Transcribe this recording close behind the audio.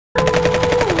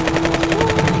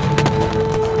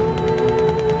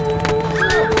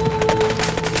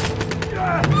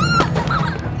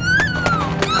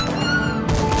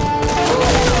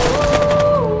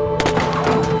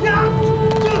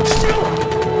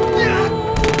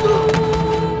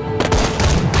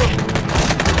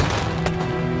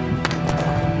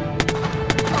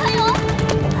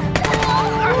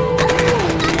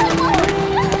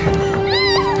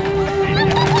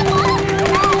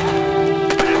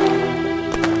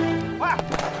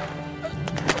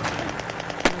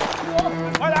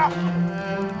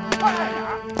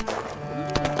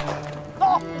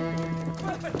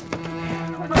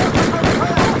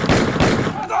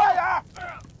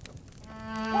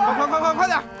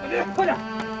你快点！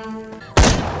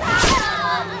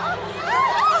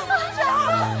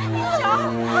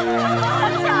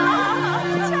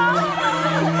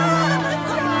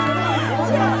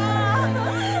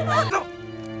走！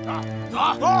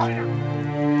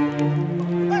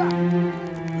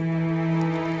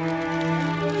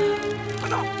快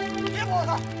走！别摸他！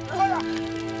快点！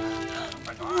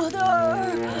我的儿！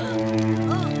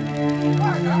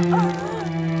快点！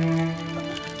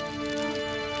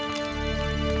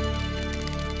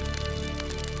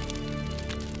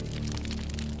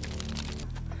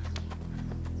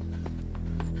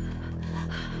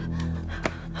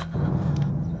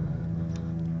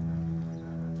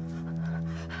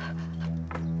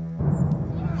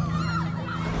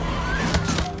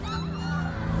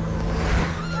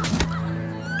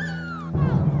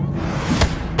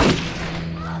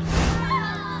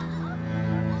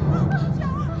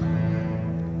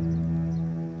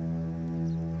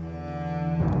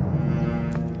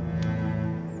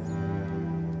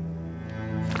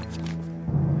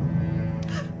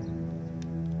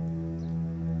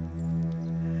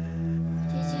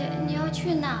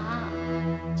 去哪？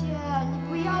姐，你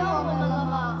不要我们了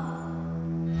吗？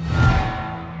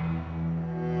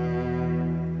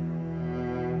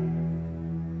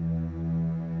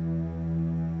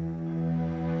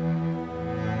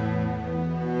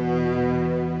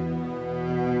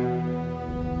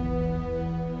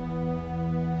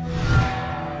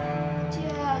姐，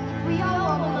你不要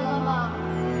我们了吗？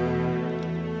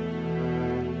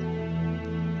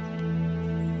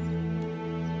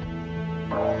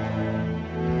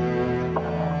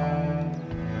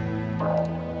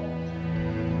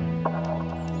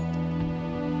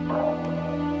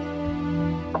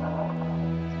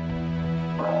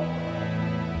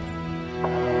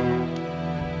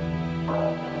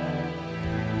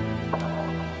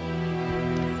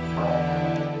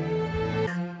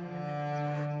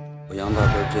 我杨大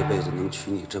哥这辈子能娶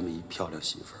你这么一漂亮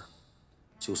媳妇儿，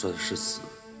就算是死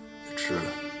也值了。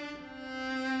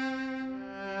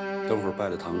等会儿拜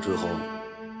了堂之后，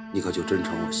你可就真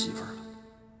成我媳妇儿了。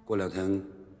过2天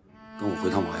跟我回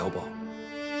趟瓦窑堡，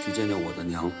去见见我的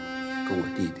娘，跟我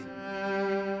弟弟。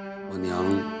我娘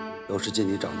要是见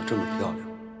你长得这么漂亮，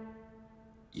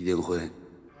一定会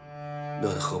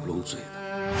乐得合不拢嘴的。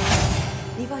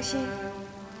你放心，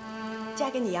嫁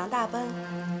给你杨大奔。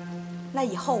 那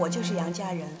以后我就是杨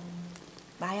家人，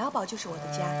瓦窑堡就是我的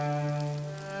家。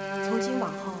从今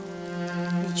往后，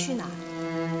你去哪儿，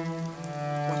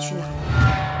我去哪儿。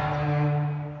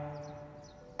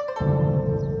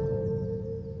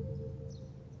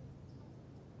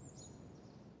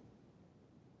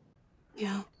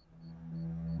娘，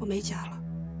我没家了，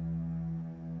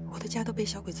我的家都被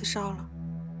小鬼子烧了，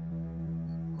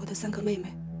我的3个妹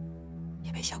妹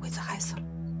也被小鬼子害死了。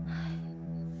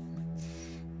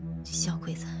 这小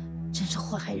鬼子真是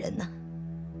祸害人呐！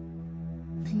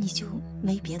那你就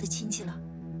没别的亲戚了？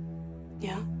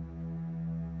娘，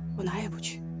我哪也不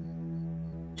去，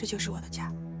这就是我的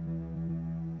家。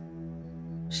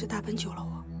是大奔救了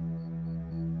我，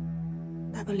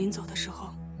大奔临走的时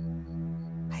候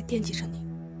还惦记着你。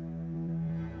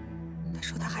他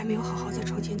说他还没有好好在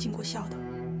床前尽过孝的。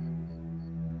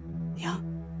娘，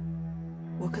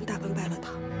我跟大奔拜了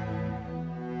堂，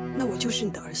那我就是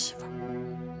你的儿媳妇。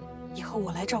 以后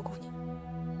我来照顾你，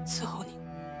伺候你。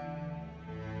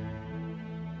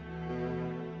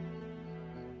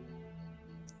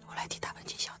我来替大奔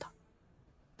尽孝道。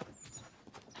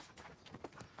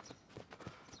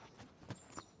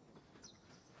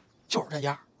就是这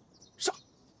样，上！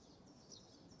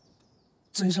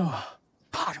真胜啊！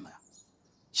怕什么呀？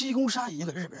鸡公山已经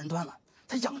给日本人端了，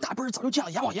他杨大奔早就见了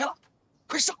阎王爷了。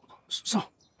快上！上！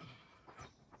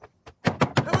开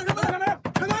门！开门！开门！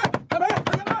开门！开门！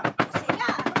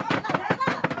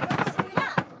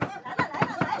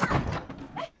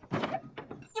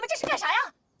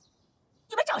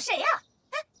 找谁呀？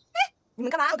哎，你们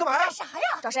干嘛？干嘛呀？干啥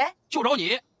呀？找谁？就找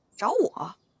你。找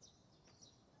我？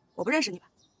我不认识你吧？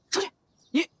出去！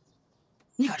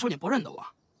你敢说你不认得我？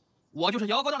我就是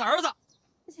姚高大的儿子。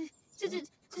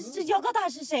这姚高大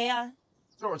是谁呀？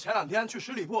就是前2天去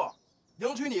十里铺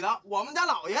迎娶你的我们家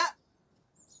老爷。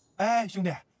哎，兄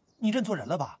弟，你认错人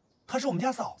了吧？她是我们家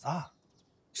嫂子。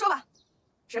说吧，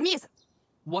什么意思？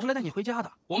我是来带你回家的。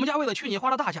我们家为了娶你花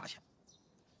了大价钱，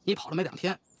你跑了没2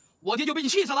天。 我爹就被你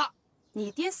气死了。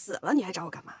你爹死了，你还找我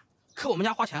干嘛？可我们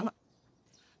家花钱了，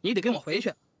你得跟我回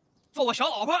去，做我小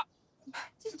老婆。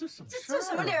这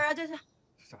什么理儿啊？这是？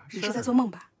你是在做梦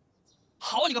吧？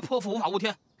好你个泼妇，无法无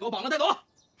天，给我绑了带走。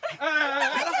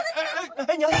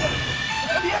哎，娘，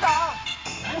别打！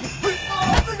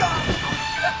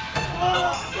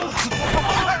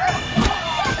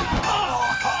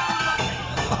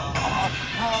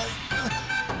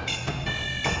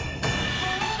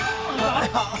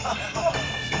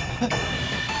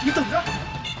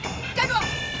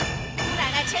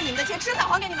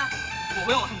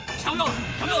抢不掉了，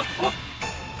抢不掉了，好吧。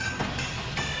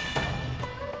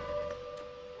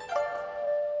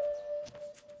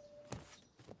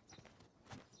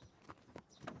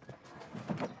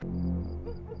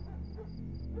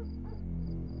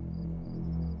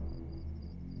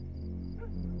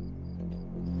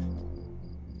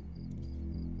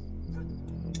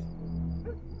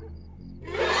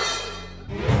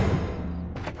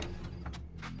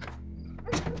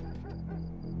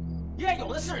 爷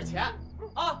有的是钱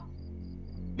啊！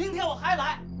明天我还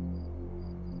来。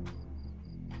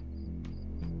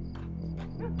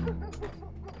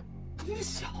你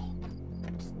小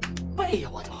背呀，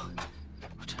我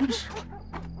真是。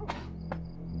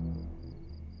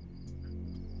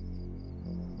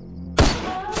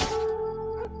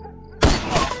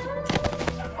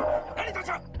哪里打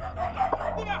枪？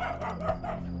那边。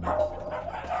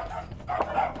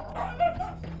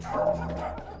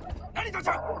哪里打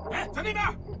枪？哎，在那边，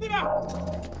那边。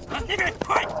啊，那边，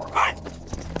快快！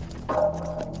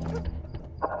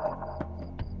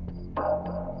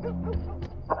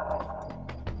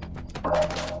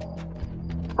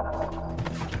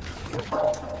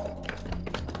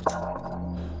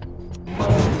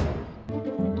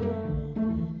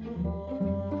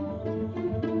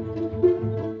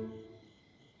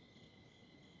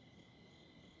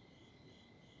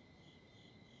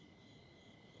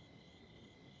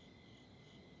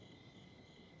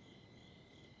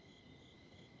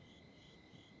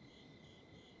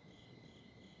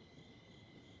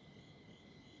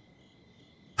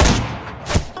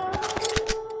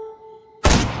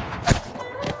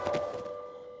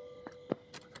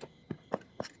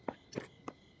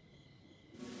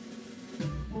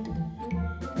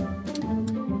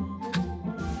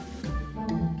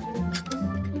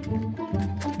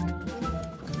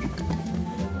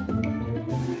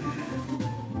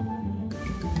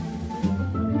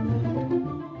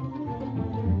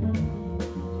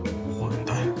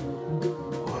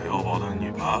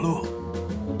 八路，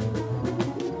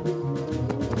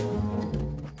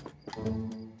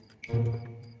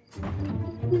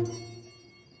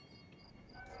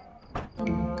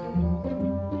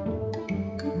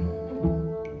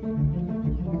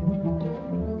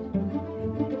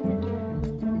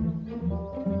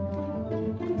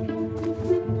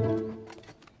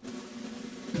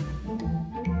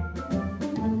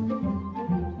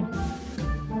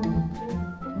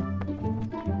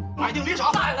买定离手！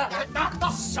来，大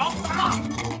小大，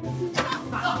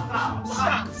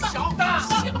小大。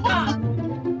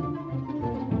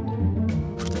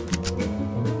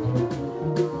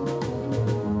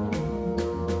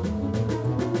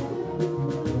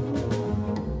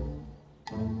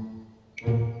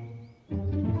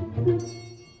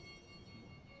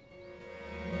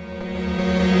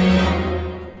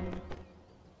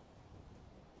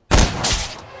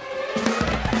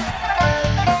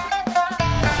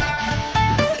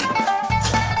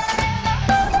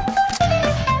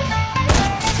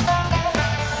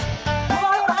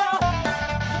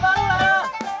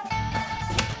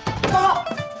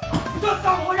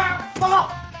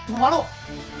 马路！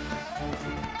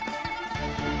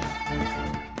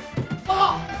报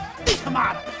告！你他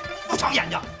妈的不长眼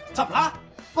睛！怎么了？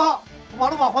报告！马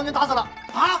路把皇军打死了！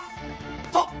啊！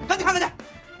走，赶紧看看去！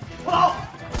不走！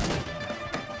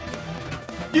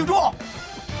顶住！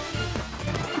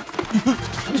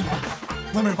什么情况？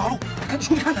外面是八路，赶紧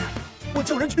出去看看呀！我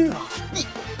叫人去了。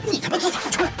你他妈自己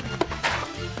去！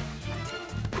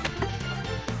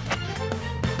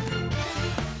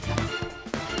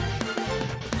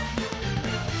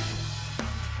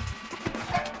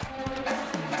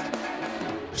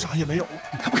 啥也没有，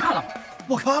你看不看了吗？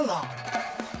我看了。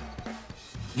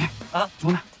你啊，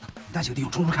兄弟，你带几个弟兄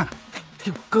冲出去看看。哎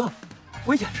呦，哥，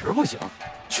我眼神不行，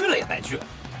去了也白去。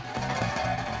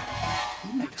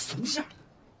你哪个怂相？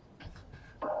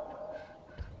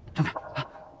张凯啊，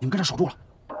你们跟这守住了，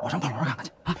我上炮楼看看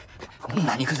去啊。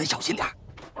那你可得小心点。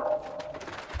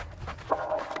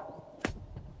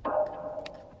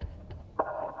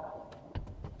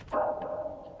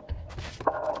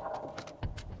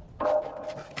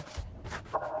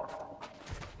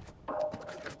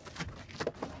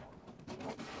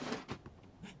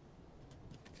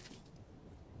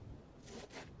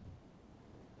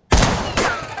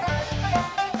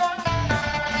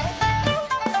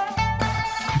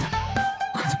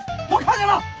 我看见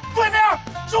了，对面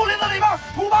树林子里边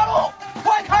土八路。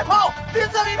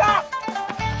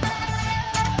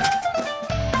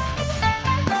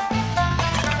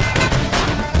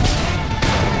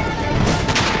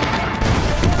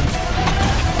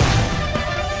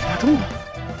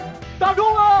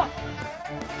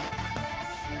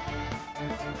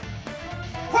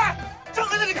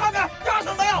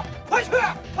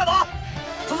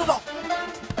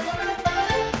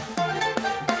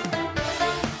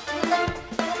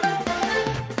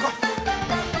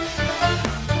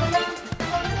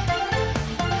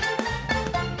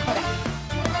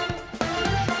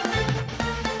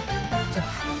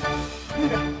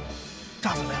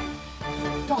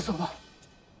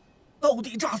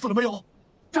了没有？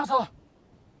炸死了！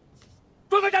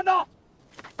准备战斗！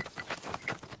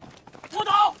不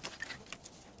倒！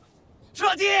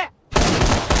射击！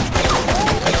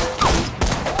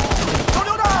手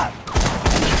榴弹！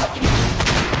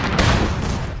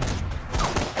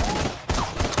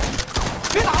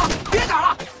别打了！别打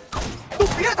了！都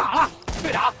别打了！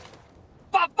队长，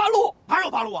八路哪有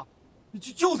八路啊？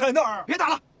就在那儿！别打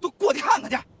了，都过去看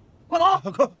看去！快走！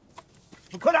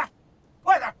快点，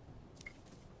快点！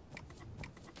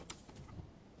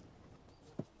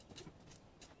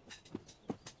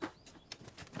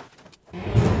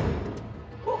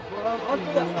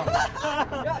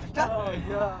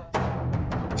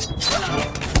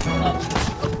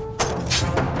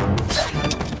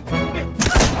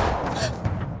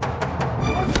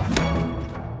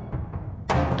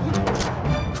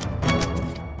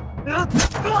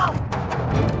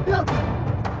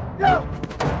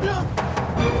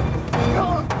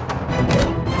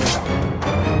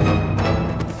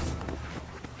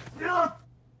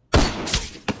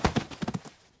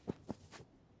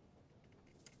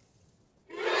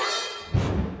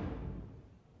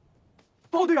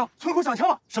包队长，村口响枪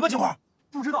了，什么情况？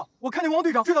不知道，我看见王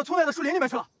队长追到村外的树林里面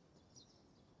去了。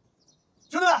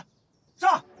兄弟们，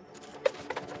上！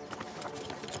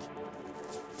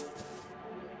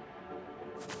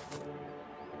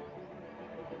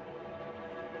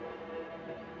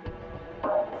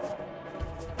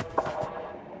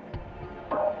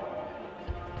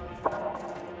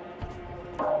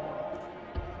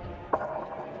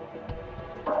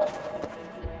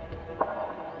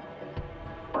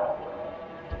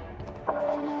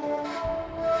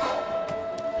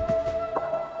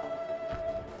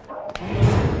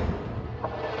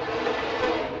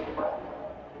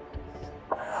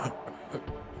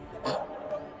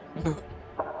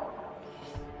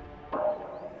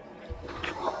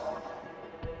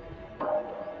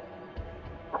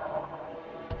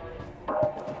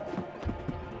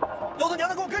老子娘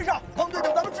的，给我跟上！王队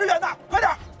长，咱们支援呢，快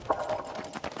点！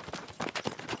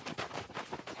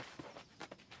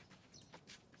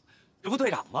这不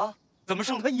队长吗？怎么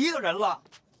剩他一个人了？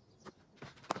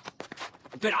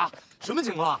队长，什么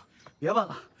情况？别问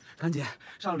了，赶紧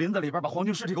上林子里边把皇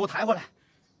军尸体给我抬回来！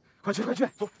快去快去！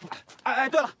走！哎，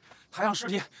对了，还让尸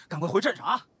体赶快回镇上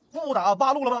啊！不打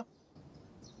八路了吗？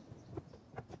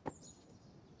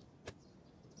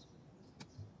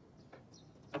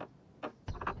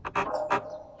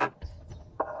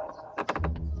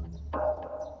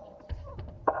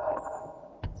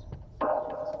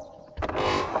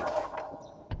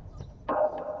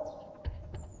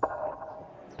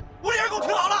屋里人给我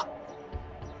听好了，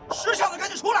识相的赶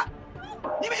紧出来！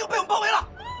你们已经被我们包围了，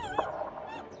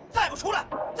再不出来，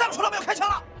我们要开枪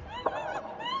了！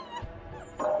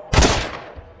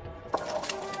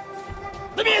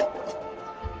人民！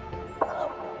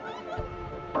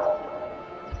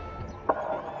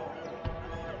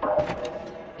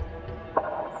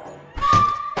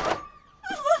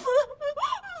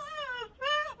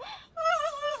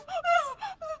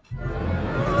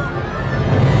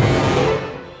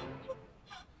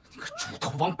你个猪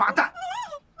头王八蛋！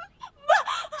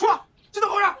说，这怎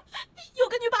么回事？有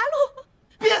个女八路，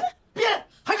编，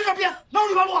还在这编，哪有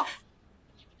女八路啊？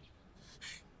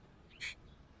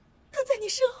她在你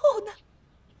身后呢。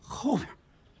后边。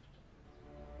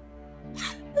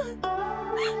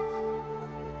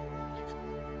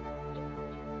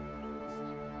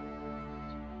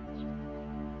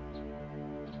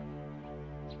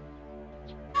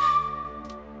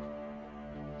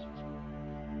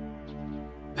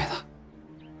妹子，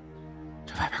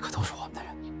这外边可都是我们的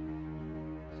人，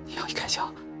你要一开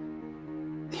枪，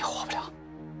你也活不了。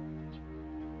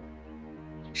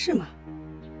是吗？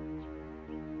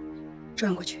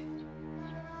转过去。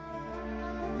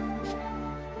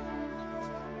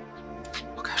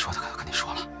我该说的可都跟你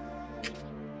说了。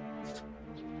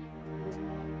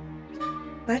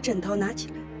把枕头拿起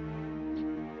来。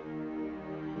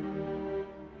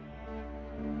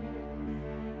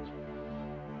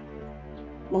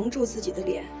蒙住自己的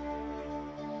脸。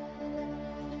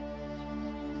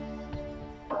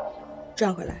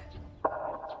转回来。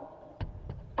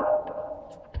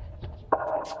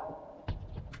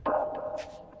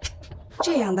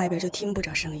这样外边就听不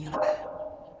着声音了吧？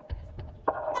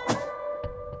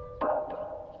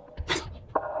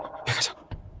别开枪，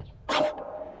上面。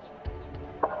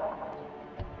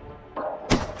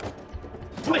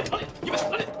准备，预备，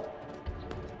来！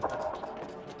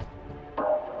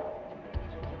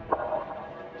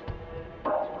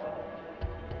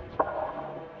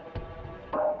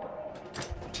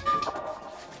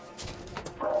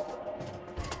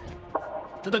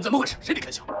这怎么回事？谁得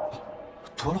开枪？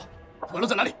陀螺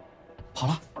在哪里？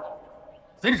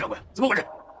是长官，怎么回事？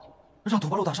让土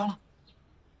八路打伤了？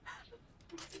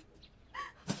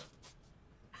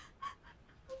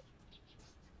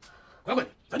快点，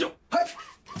咱就嗨！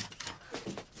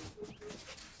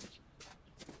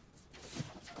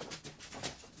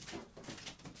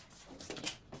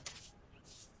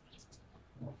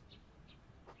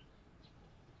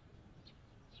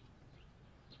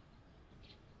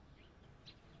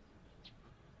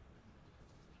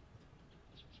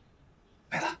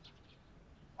妹子，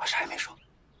我啥也没说。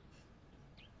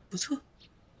不错。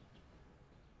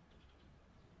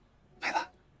妹子，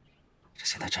这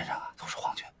现在镇上啊都是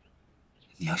皇军，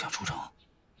你要想出城，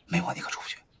没我你可出不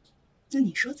去。那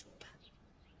你说怎么办？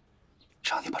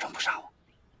只要你保证不杀我，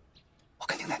我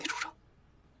肯定带你出城。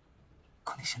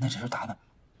可你现在这身打扮，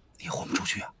你也混不出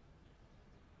去啊。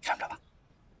这么着吧，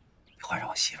你换上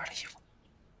我媳妇儿的衣服，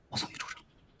我送你出城。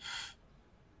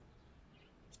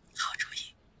好主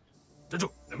意。站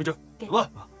住，梁明正，走吧。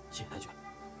谢谢太君。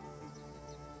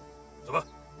走吧。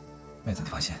妹子，你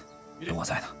放心，有我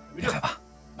在呢，别害怕。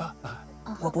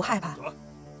我不害怕，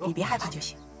你别害怕就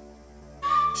行。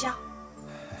笑，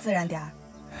自然点儿。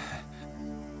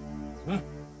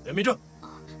梁明正。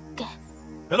给。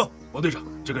来喽，王队长，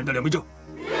这个人的良民证。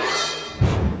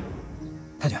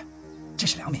太君，这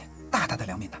是良民，大大的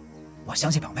良民呐！我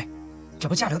相信表妹，这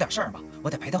不家里有点事儿吗？我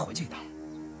得陪她回去一趟。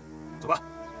走吧。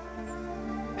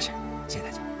是，谢谢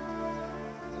太君。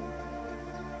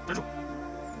站住！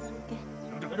给。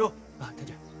站住！啊，太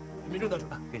君，良民证到手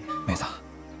了，给你。妹子，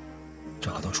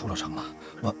这可都出了城了，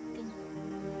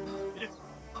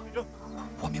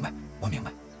我明白，我明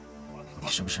白。你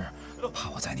是不是怕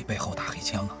我在你背后打黑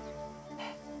枪啊？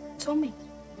聪明。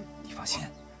你放心，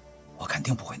我肯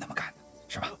定不会那么干的，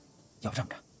是吧？要不这么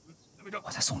着，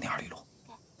我再送你2里路，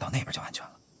到那边就安全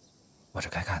了。我这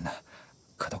该干的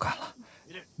可都干了，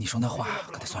你说那话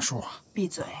可得算数啊！闭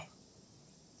嘴！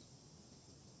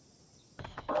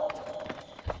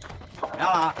怎么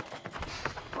样了？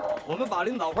我们把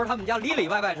领导婆他们家里里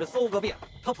外外是搜个遍，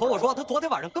她婆婆说她昨天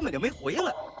晚上根本就没回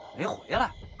来，没回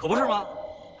来，可不是吗？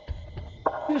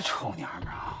这臭娘们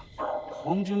啊！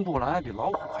皇军不来比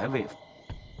老虎还威风，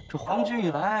这皇军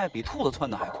一来比兔子窜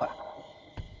得还快。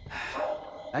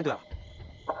哎，对了，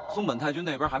松本太君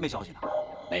那边还没消息呢？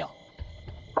没有。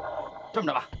这么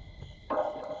着吧，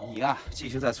你呀继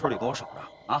续在村里给我守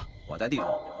着啊，我在地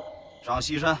头上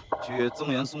西山去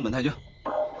增援松本太君，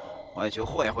我也去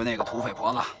会会那个土匪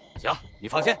婆子。行，你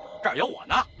放心，这儿有我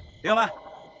呢。明白，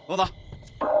跟我走。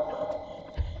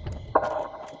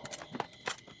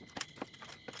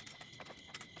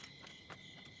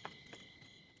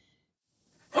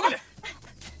快点！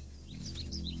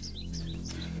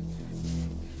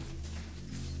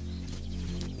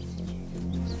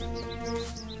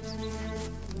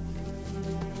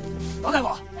王大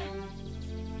夫，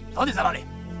到底在哪里？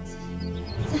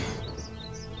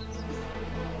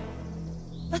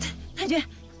太君，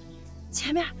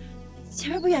前面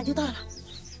不远就到了。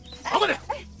快点！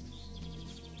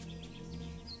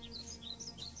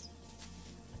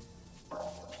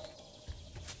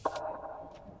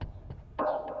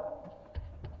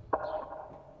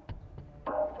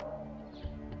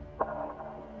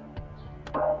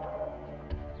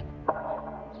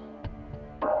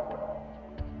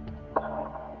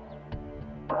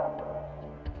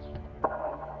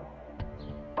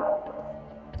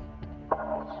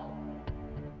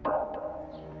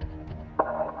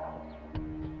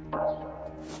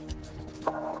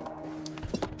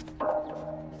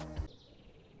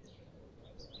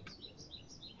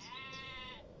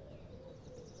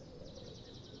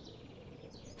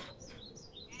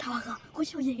大王哥，回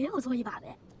去也给我做一把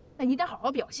呗。那你得好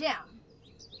好表现啊！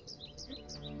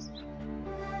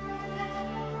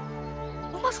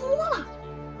我妈说了，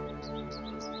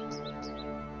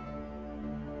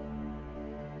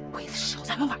鬼子是由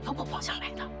咱们Wayaobao方向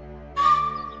来的。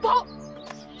走，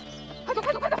快走，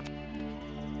快走，快走！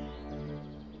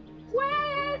鬼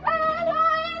子来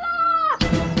了！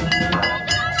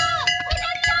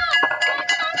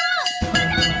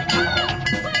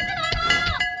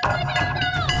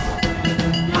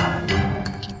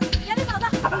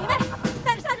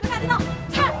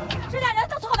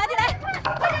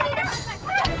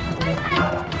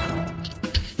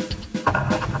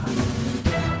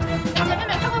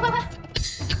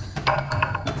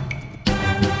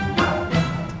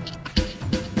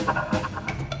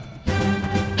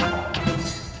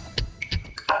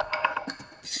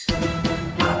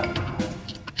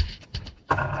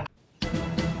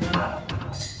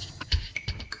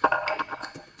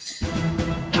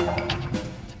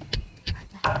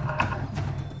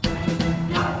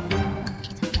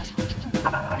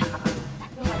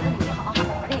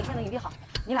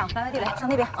搬完地雷上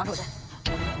那边防守去。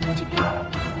这边。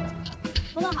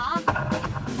弄得好。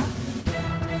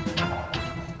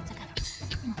再看看。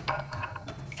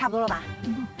差不多了吧？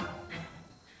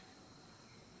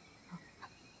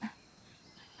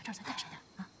这儿再看谁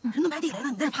的？人都埋地雷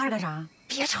了，你在这趴着干啥？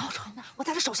别吵吵，我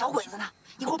在这守小鬼子呢，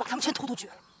一会儿把他们全突厥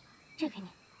了。这给你。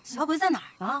小鬼子在哪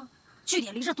儿呢？据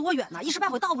点离这多远呢？一时半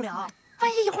会到不了。万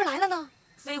一一会儿来了呢？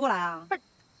飞过来啊？不是，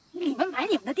你们埋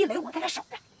你们的地雷，我在这守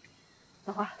着。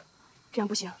老花，这样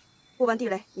不行。布完地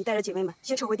雷，你带着姐妹们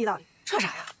先撤回地道里。撤啥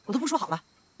呀？我都不说好了。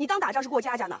你当打仗是过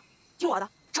家家呢？听我的，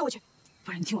撤回去。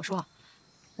不是，你听我说，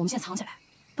我们先藏起来，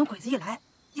等鬼子一来，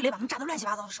地雷把他们炸得乱七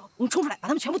八糟的时候，我们冲出来把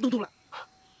他们全部嘟了。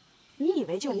你以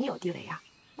为就你有地雷呀？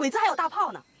鬼子还有大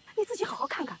炮呢。你自己好好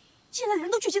看看，现在的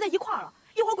人都聚集在一块儿了，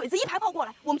一会儿鬼子一排炮过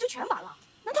来，我们就全完了。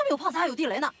那他们有炮，咱还有地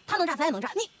雷呢，他能炸咱也能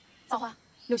炸。你枣花，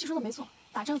柳七说的没错，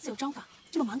打仗自有章法，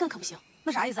这么蛮干可不行。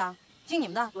那啥意思啊？听你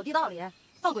们的，躲地道里，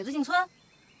放鬼子进村，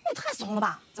那也太怂了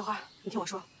吧？枣花，你听我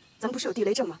说，咱不是有地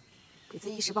雷阵吗？鬼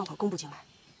子一时半会儿攻不进来，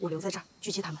我留在这儿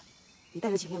狙击他们。你带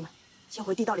着姐妹们先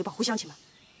回地道里保护乡亲们，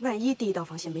万一第一道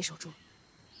防线没守住，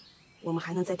我们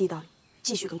还能在地道里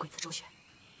继续跟鬼子周旋。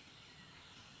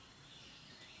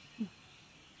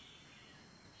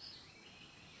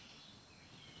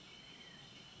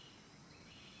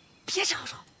别吵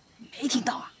吵，没听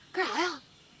到啊？干啥呀？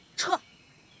撤！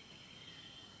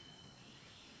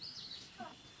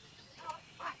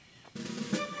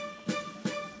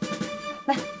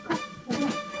来，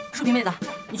树皮妹子，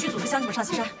你去组织乡亲们上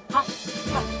西山。好，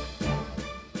快！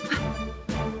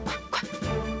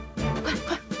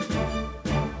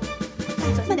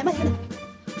慢点，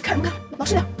看什么看？老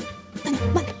实点。大娘，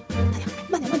慢点，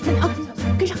大娘，慢点啊！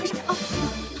跟上啊！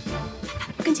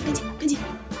跟紧。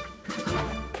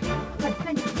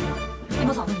一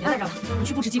摸嫂子，你别在这儿了，你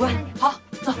去布置机关。好，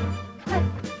走。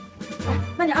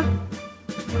慢点啊！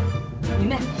明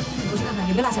媚，我去看看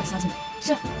有没有落下的乡亲们。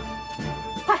是。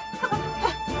快！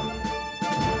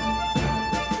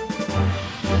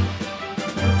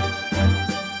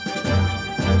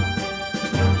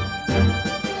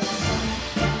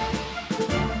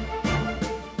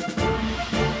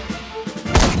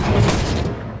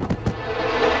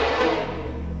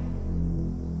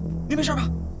你没事吧？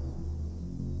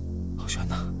老玄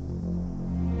呐，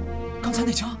刚才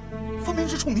那枪分明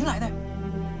是冲您来的，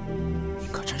您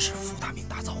可真是福大命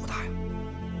大造化大呀！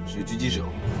是狙击手，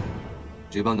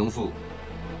这帮农妇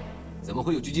怎么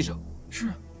会有狙击手？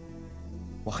是，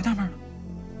我还纳闷呢，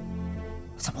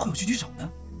怎么会有狙击手呢？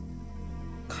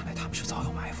看来他们是早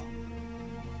有埋伏。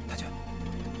太君，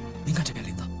您看这片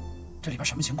林子，这里边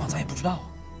什么情况咱也不知道啊。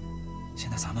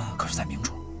现在咱们可是在明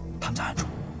处，他们在暗处，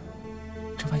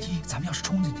这万一咱们要是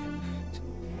冲进去，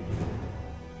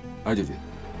二舅军，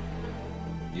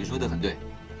你说的很对，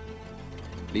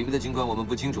里面的情况我们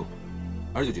不清楚。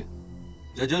二舅军，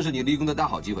这正是你立功的大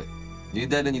好机会，你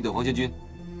带着你的黄巾军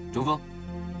冲锋，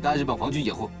大日本皇军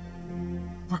掩护。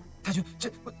不是太君，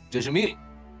这是命令。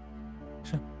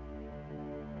是。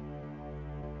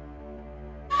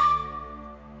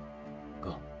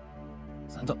哥，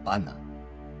咱怎么办呢？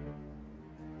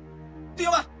弟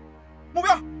兄们，目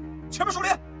标前面树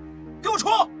林，给我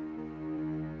冲！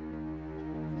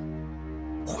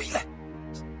回来！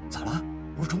咋了？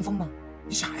不是冲锋吗？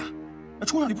你傻呀？那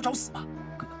冲上去不找死吗？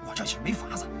哥，我这也是没法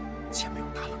子，前面有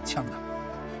打冷枪的，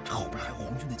这后边还有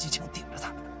皇军的机枪顶着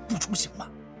咱们呢，不冲行吗？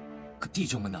可弟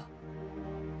兄们呢？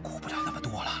顾不了那么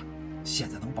多了，现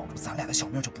在能保住咱俩的小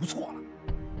命就不错了。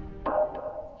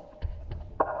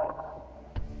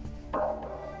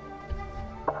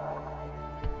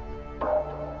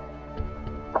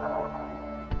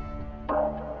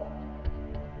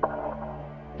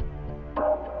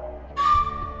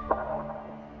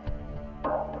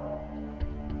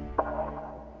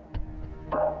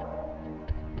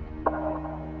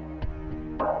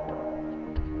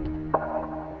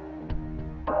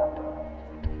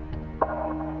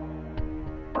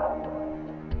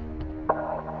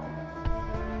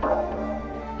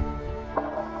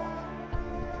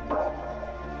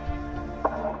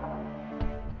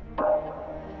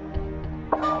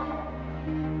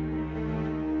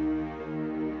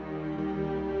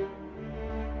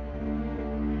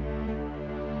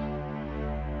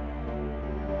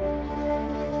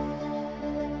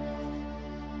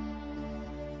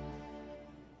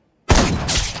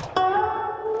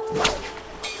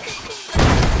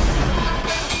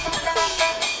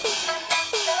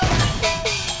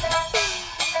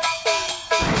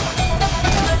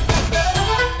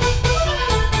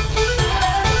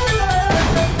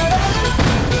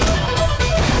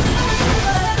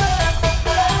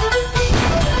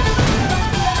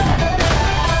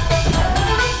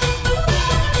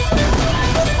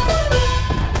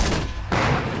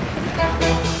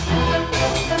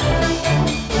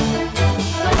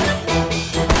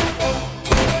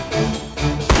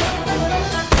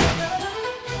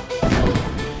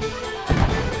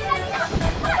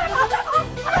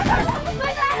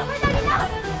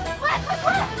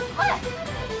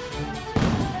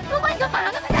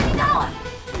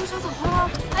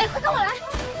哎，快跟我来！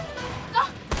走，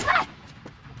来！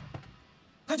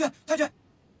太君，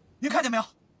您看见没有？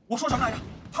我说什么来着？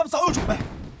他们早有准备。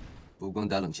不光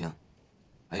打冷枪，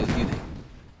还有地雷，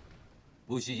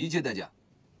不惜一切代价，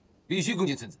必须攻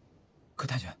击村子。可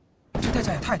太君，这代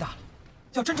价也太大了，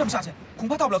要真这么下去，恐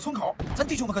怕到不了村口，咱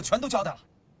弟兄们可全都交代了。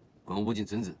攻不进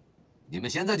村子，你们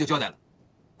现在就交代了。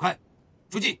快，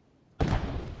出击！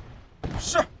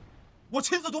是，我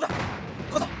亲自督战。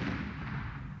快走！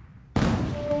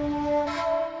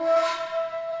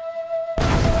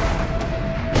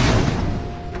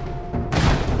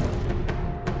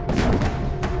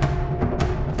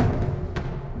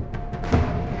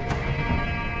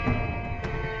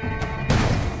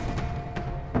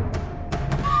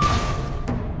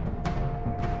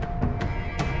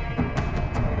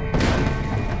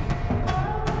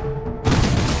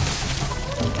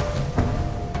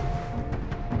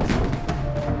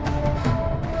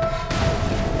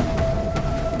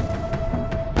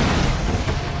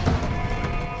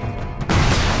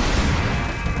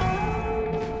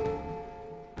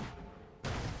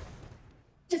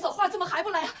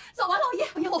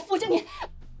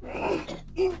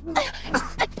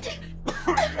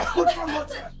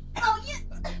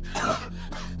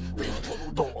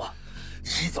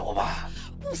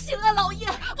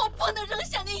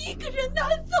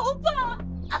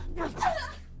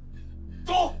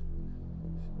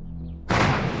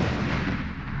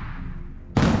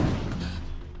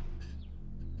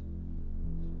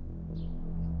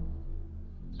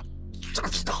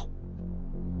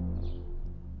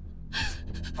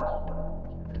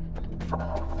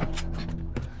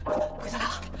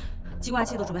机关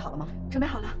器都准备好了吗？准备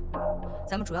好了。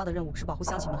咱们主要的任务是保护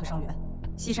乡亲们和伤员。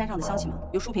西山上的乡亲们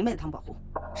由淑萍妹子他们保护，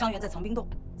伤员在藏兵洞，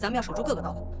咱们要守住各个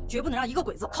道口，绝不能让一个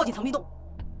鬼子靠近藏兵洞。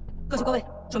各就各位，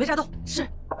准备战斗。是。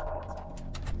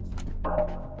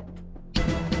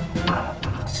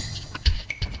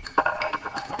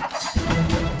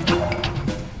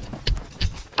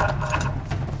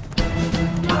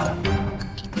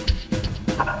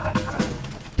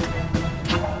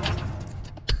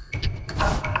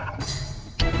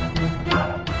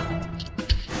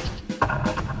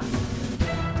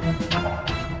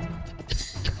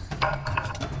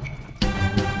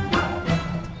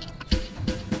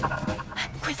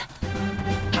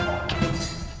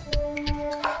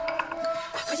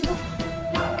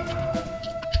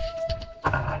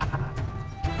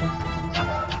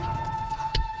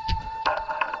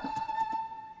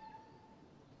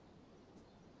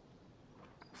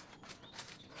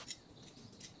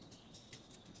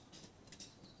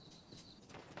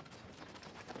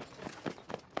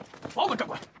报告长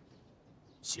官，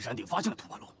西山顶发现了土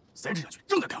八路，3支小军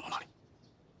正在赶往那里。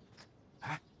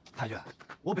哎，太君，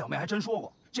我表妹还真说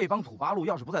过，这帮土八路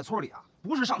要是不在村里啊，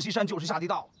不是上西山就是下地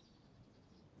道。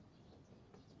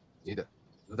你的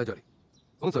留在这里，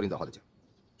封锁领导话的讲。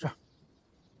是。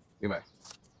另外，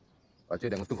把这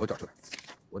2个洞口找出来，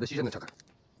我在西山的查看。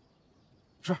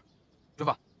是。出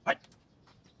发。哎。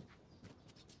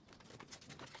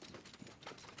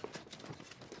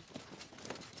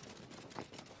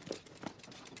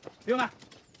弟兄们，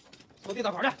锁地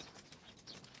道口去！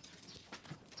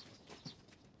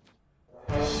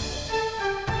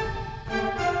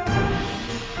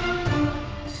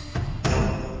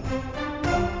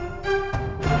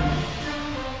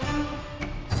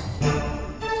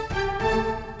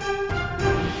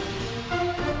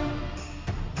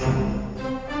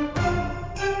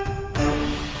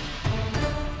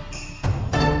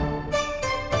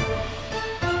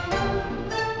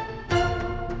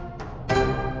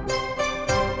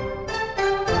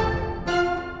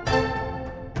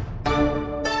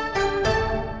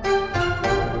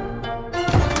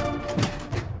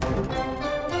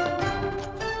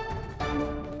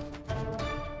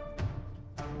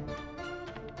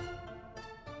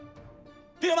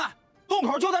弟兄们，洞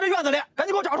口就在这院子里，赶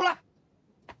紧给我找出来！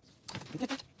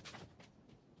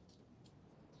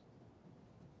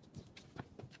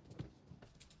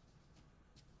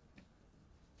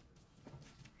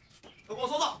都给我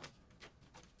搜搜！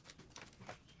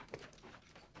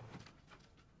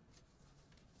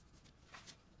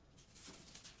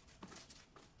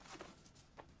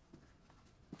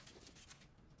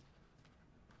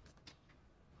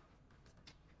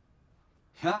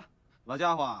呀，老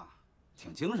家伙，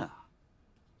挺精神啊！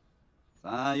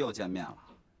咱又见面了，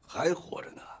还活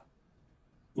着呢，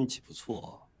运气不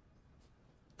错。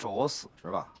咒我死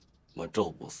是吧？我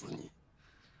咒不死你，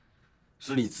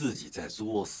是你自己在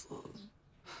作死。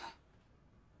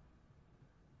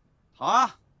好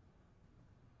啊，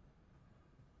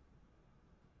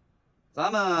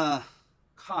咱们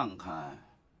看看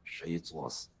谁作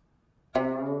死。刚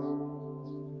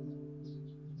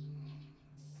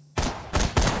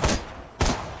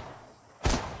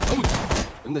不去，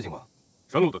什么的情况？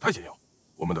山路的太险要，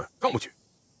我们的刚不去。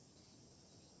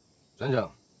山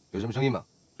上有什么声音吗？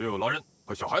只有老人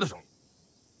和小孩的声音。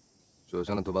受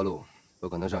伤的土八路不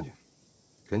可能上去，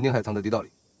肯定还藏在地道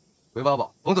里。回挖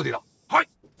宝，封锁地道。嗨。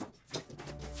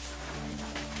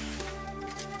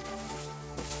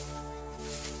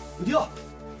有地道。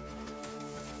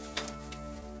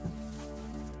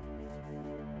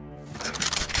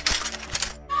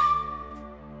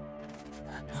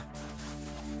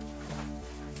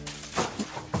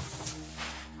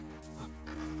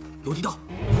 有地道，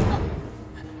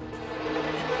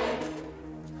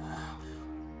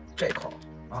这口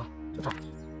啊，就这儿，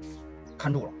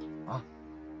看住了啊！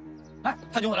哎，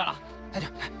太君回来了，太君，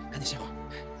哎，赶紧歇会儿。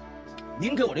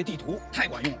您给我这地图太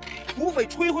管用了，不费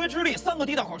吹灰之力，3个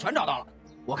地道口全找到了。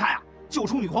我看呀，救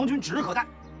出女皇军指日可待。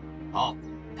好，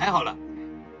太好了。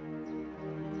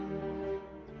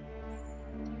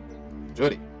这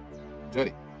里，这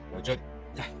里，和这里，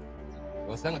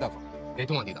有3个道口可以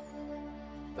通往地道。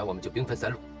 那我们就兵分3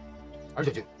路。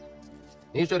29军，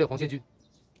你率领黄线军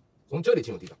从这里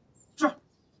进入地道。是。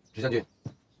直将军，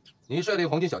你率领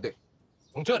黄金小队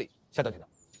从这里下到地道。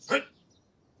是。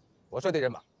我率队人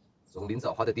马从林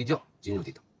枣花的地窖进入地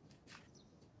道。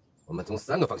我们从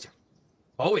3个方向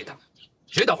包围他们，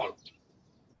直捣黄龙。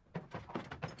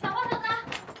枣花嫂子，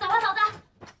枣花嫂子，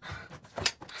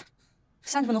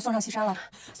乡亲们都送上西山了，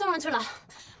送上去了。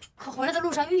可回来的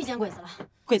路上遇见鬼子了。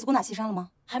鬼子攻打西山了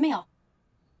吗？还没有。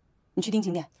 你去盯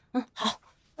景点。嗯，好，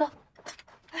走。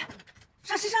哎，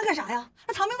上西山干啥呀？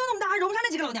那藏兵都那么大，还容不下那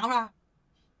几个老娘们儿。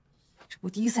这不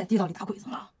第一次在地道里打鬼子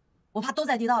了，我怕都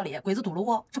在地道里，鬼子堵了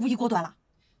窝，这不一锅端了。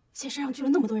谢山上聚了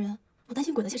那么多人，我担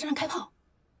心鬼子在山上开炮。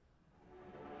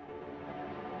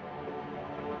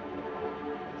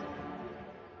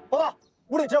报告，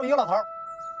屋里只有一个老头。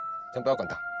先不要管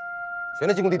他，全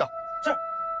力进攻地道。是。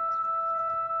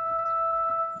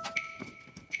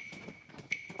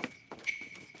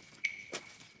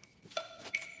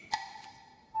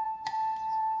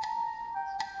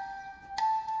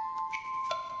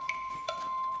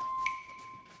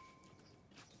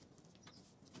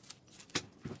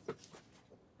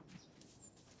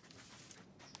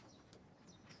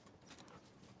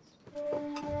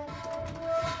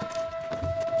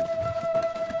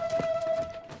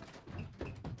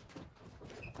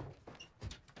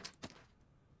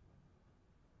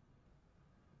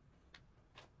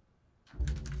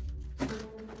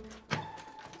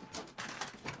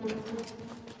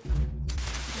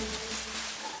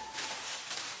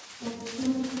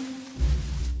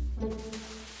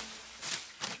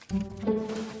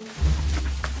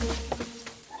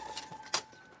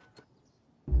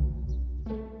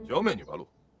 消灭女八路，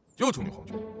救出女皇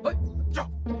军。哎，这。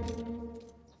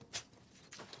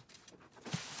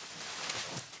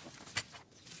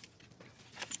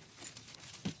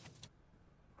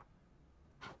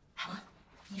啊，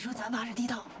你说咱挖这地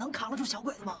道能扛得住小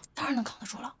鬼子吗？当然能扛得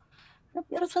住了，那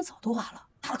别的村早都挖了，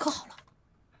打得可好了。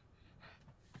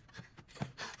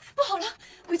不好了，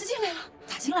鬼子进来了！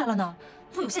咋进来了呢？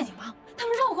不有陷阱吗？他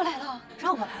们绕过来了，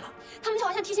绕过来了。 他们就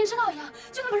好像提前知道一样，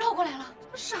就那么绕过来了。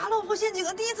啥老婆陷阱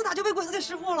啊！第一次打就被鬼子给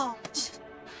识破了。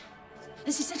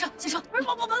先撤，先撤！不是，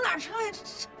往哪儿撤呀？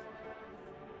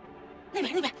这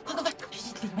那边，快！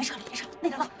里面撤，那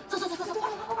边了。走，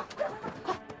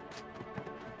快！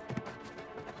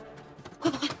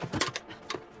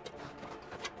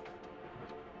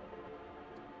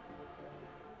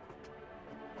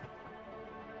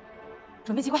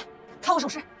准备机关，看我手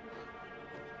势。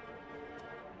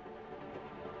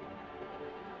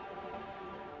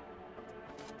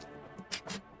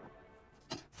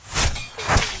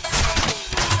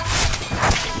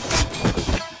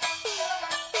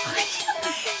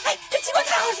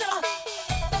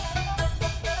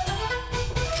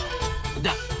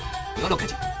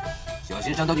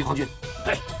 上到女皇军，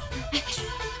哎，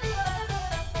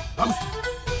拿过去。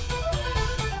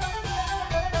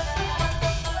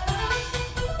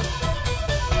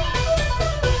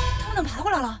他们怎么爬过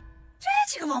来了？这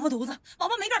几个王八犊子，王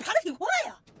八没盖爬得挺快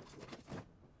呀！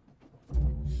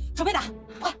准备打，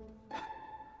快！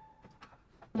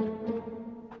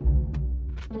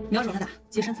瞄准了打，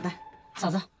接身子弹。嫂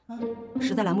子，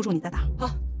实在拦不住你再打。好。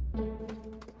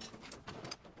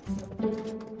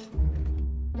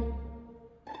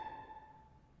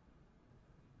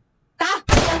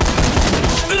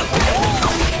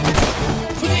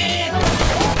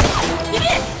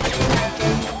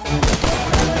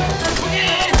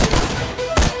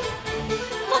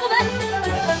 做部门。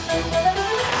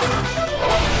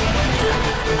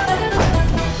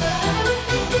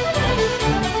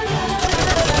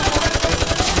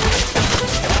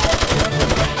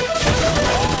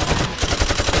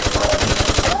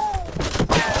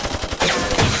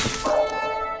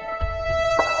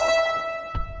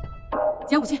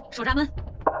捡武器，守闸门。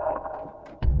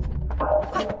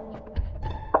快！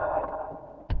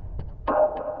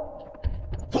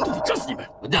统统得整死你们！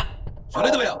混蛋，说了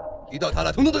都没有，地道塌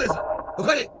了，统统都得死！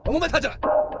快点，把我们抬起来！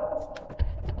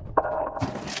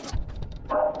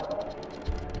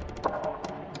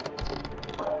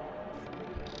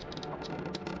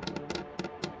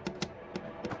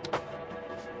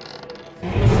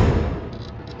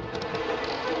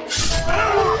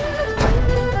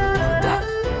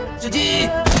 射击！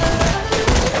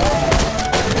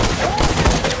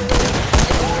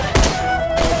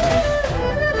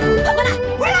快回来！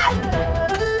回来！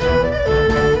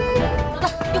走的，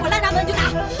一会儿拉闸门就打。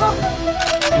好。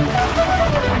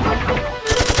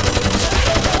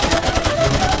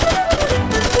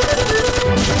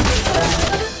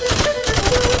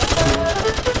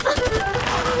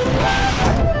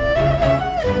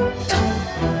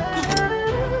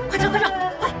快撤！快撤！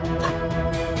快！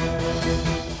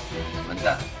混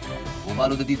蛋！五八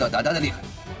路的地道大大的厉害，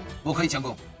不可以强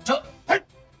攻，撤！哎，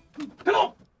跟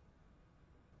路！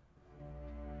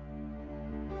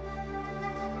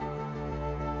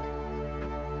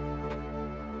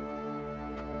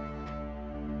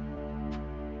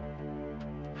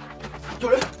有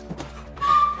人！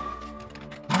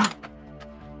哪儿呢？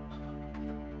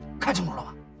看清楚了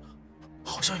吧？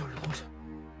好像有人东西，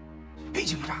别一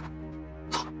惊一乍的。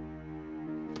走。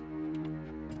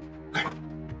快！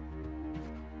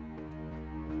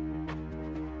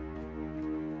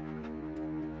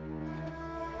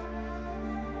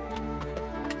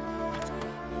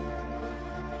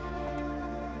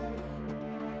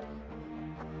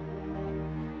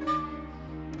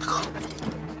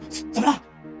 怎么了？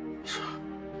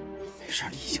没事，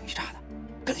你一惊一乍的，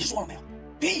跟你说了没有？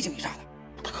别一惊一乍的。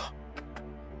大哥，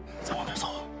再往哪走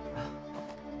啊？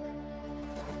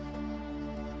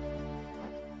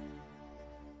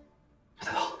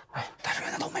大头，哎，带着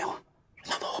人的都没有啊？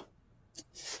拉倒。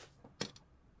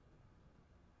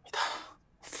你的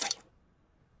废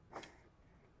物！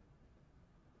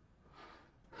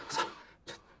走，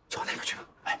就往那边去吧。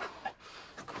哎，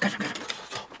跟着，跟着，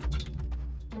走。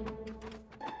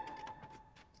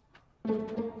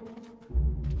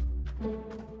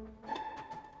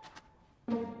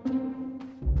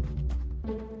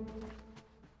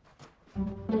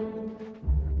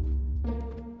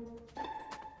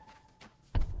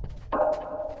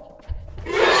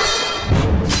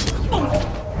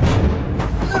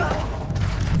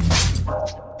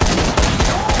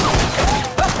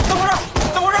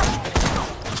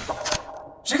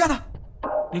 谁干的？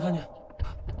没看见。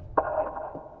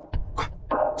快，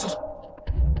搜索。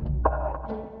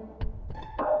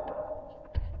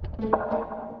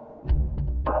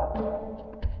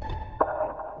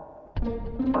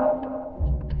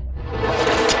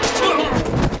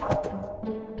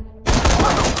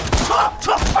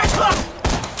撤，快撤！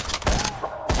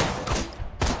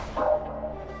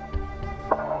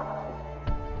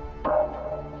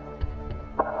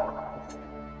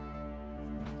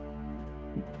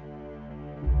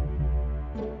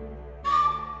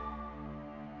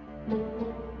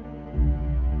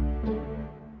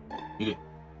你给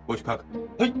过去看看，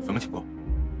哎，什么情况？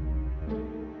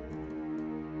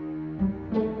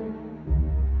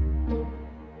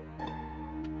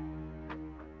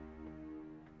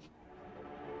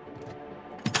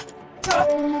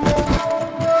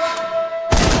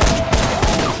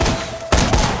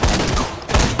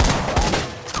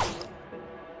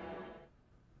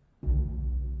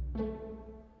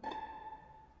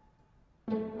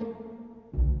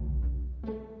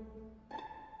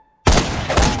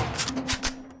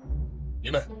你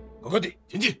们快点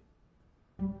前进！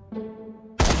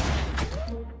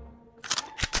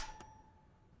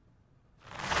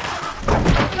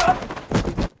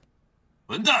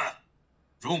混蛋！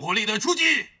重火力的出击！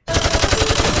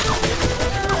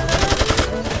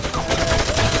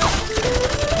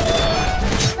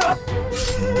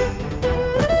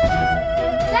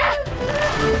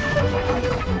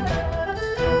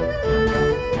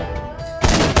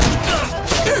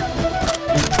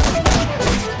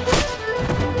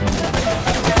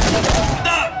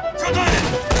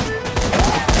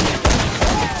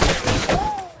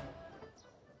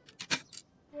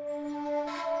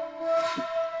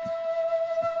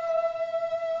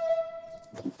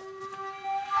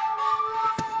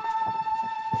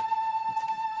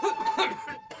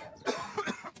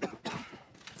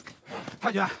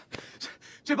太君，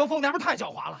这帮疯娘们太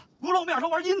狡猾了，不露面上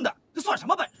玩阴的，这算什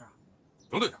么本事啊？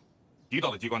程队长，地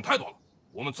道的机关太多了，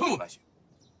我们寸步难行。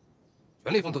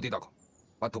全力封堵地道口，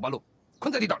把土八路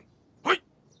困在地道里。嘿，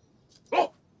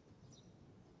走。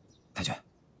太君，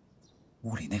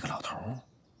屋里那个老头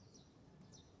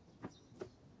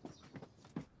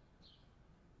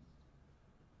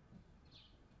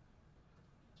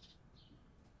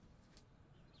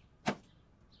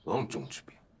中之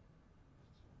变。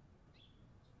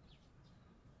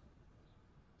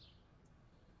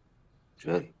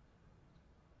这里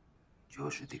就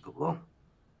是这个瓮，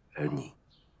而你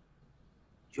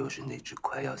就是那只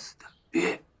快要死的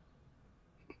鳖。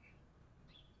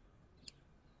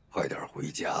快点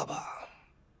回家吧，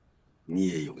你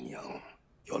也有娘，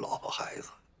有老婆孩子。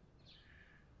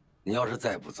你要是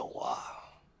再不走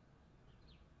啊，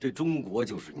这中国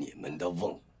就是你们的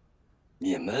瓮，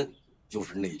你们就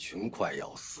是那群快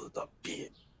要死的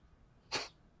鳖。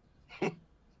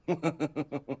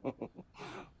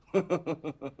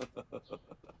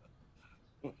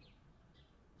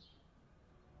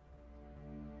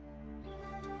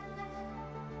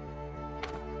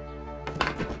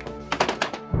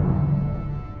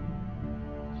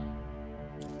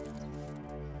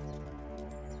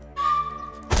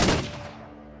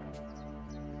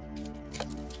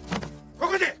快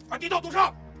快去，把地道堵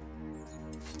上！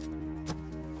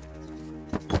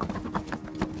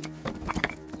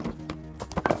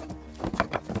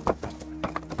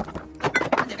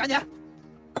赶紧！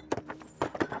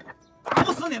打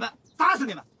不死你们，砸死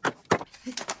你们！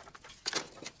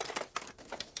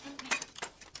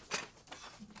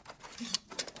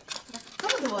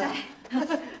这么多呀！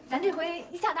咱这回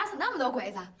一下打死那么多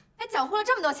鬼子，还缴获了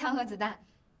这么多枪和子弹，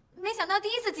没想到第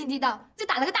一次进地道就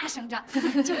打了个大胜仗。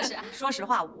就是啊，说实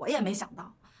话，我也没想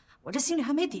到，我这心里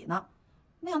还没底呢。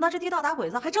没想到这地道打鬼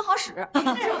子还真好使。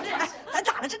哎，咱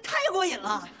打的这太过瘾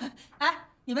了！哎，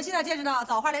你们现在见识到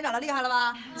枣花连长的厉害了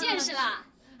吧？见识了，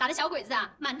打的小鬼子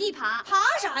啊，满地爬。爬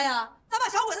啥呀？咱把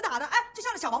小鬼子打的，哎，就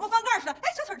像那小王八翻盖似的，哎，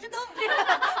小腿直蹬。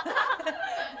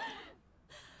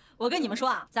我跟你们说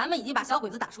啊，咱们已经把小鬼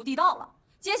子打出地道了，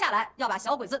接下来要把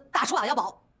小鬼子打出瓦窑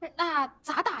堡。那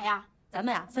咋打呀？咱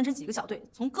们呀分成几个小队，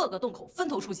从各个洞口分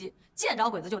头出击，见着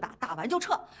鬼子就打，打完就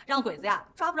撤，让鬼子呀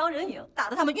抓不着人影，打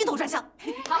得他们晕头转向。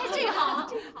好，这个好，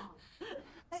这个好。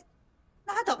哎，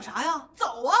那还等啥呀？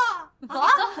走啊！走啊！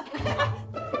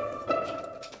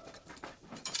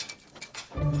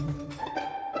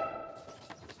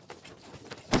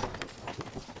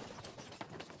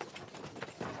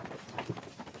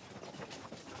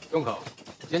洞口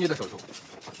坚决的守住，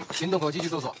新洞口继续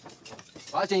搜索，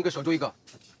发现一个守住一个，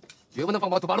绝不能放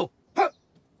跑土八路。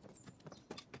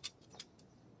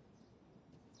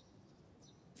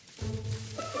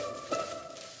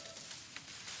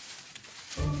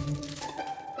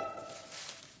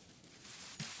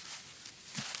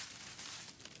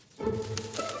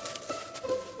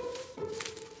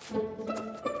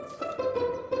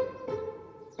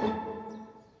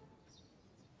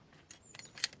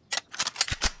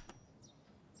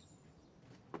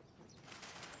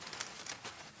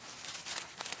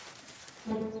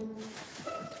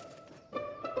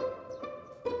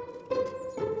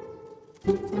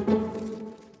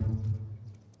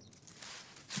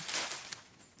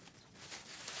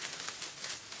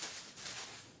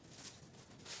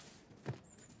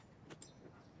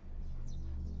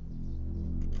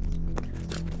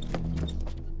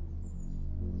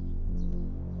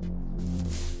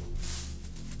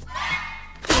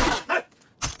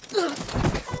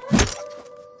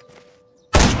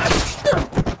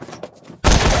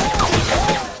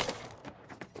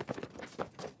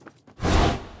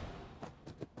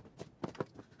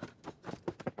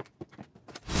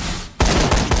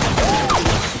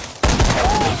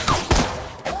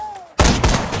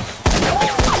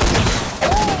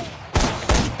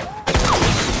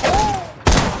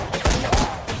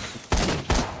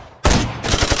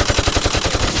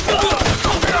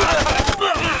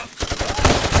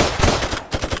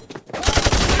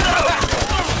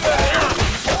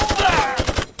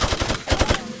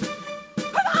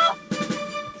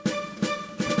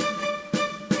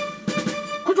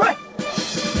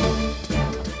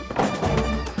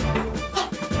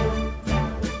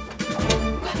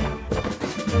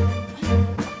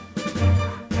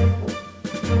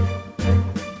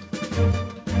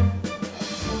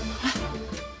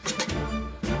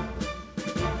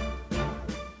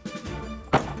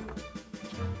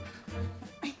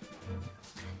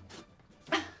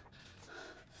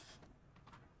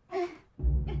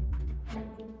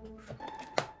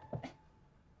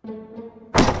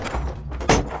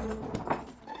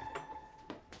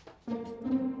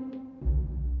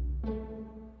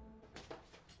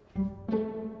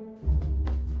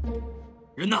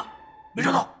人呢？没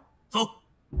找到，走。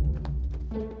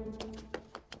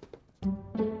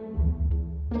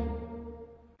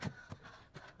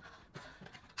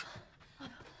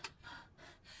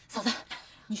嫂子，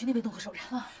你去那边洞口守着，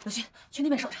刘勋去那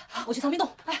边守着，我去藏兵洞。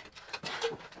哎，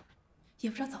也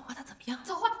不知道枣花她怎么样。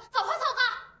枣花，枣花嫂子，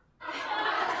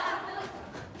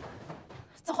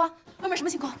枣花，什么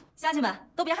情况？乡亲们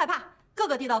都别害怕，各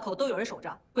个地道口都有人守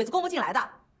着，鬼子攻不进来的。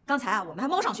刚才啊，我们还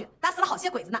猫上去，打死了好些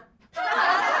鬼子呢。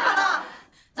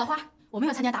枣花，我们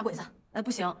要参加打鬼子。不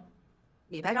行，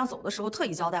李排长走的时候特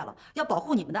意交代了，要保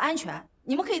护你们的安全。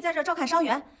你们可以在这儿照看伤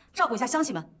员，照顾一下乡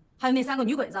亲们。还有那3个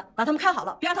女鬼子，把他们看好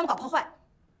了，别让他们搞破坏。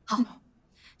好，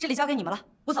这里交给你们了，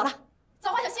我走了。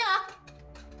枣花小心啊！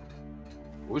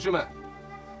武士们，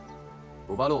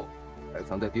土八路还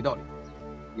藏在地道里，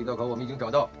地道口我们已经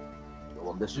找到，有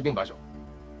我们的士兵把守。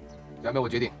下面我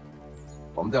决定，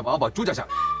我们在瓦堡朱家下来，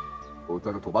不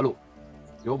抓住土八路，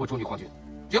救不出女皇军，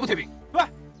绝不退兵。对，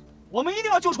我们一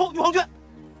定要救出女皇军。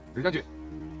石将军，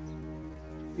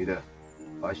记得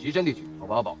把西山地区和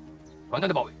瓦堡团团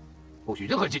的包围，不许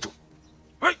任何人进出。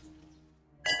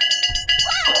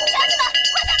乡亲们，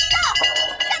快下地道！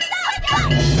下地道，快点！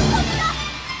快点！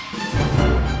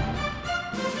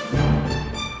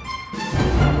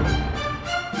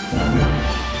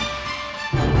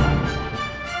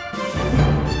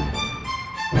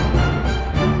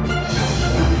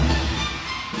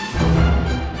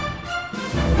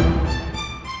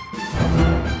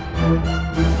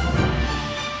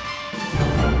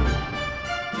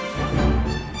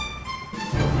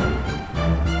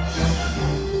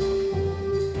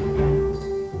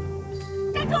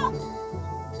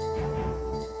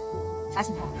啥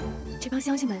情况？这帮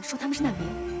乡亲们说他们是难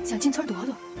民，想进村躲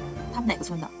躲。他们哪个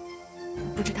村的？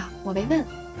不知道，我没问。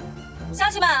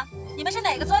乡亲们，你们是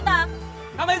哪个村的？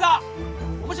大妹子，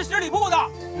我们是十里铺的。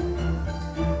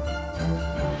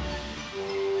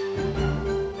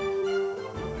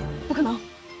不可能，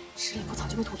十里铺早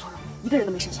就被屠村了，一个人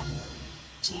都没剩下。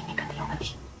这里面肯定有问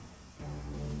题。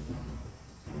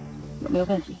有没有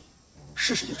问题？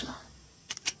试试就知道了。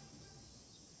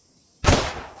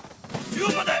徐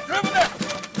部队，徐部队，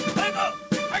开go，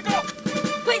开go！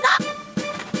鬼子，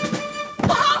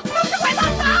不好，他们是鬼子！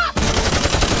打！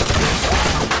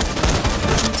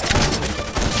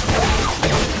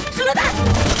手榴弹！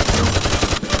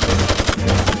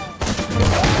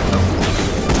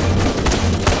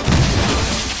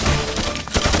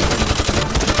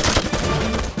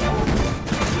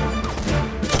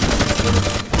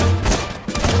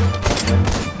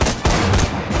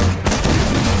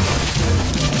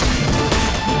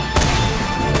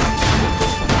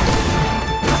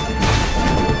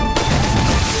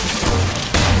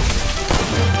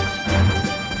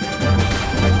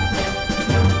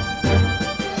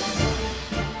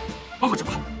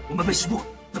被识破，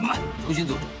怎么办？重新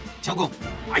组织，强攻！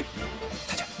哎，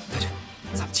太君，太君，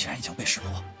咱们既然已经被识破，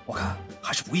我看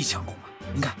还是不宜强攻吧。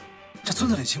您看，这村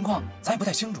子里情况咱也不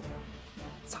太清楚，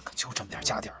咱可就这么点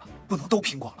家底了，不能都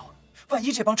拼光了。万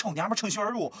一这帮臭娘们趁虚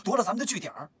而入，夺了咱们的据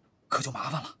点，可就麻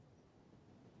烦了。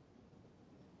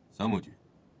参谋局，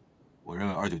我认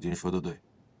为29军说的对，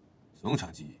从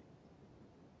长计议。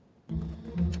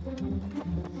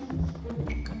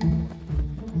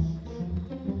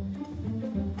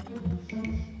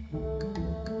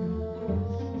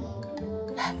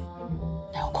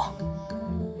哪有光？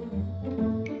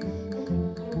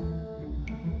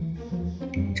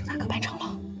这大哥办成了。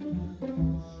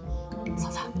嫂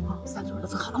子，3组人都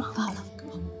分好了吗？分好了。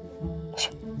去，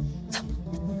走。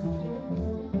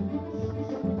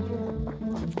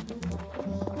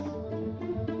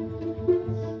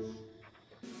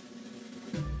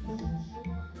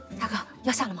大哥，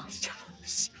要下了吗？下。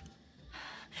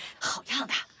好样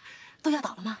的，都要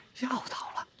倒了吗？要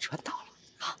倒了，全倒了。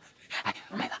好，哎，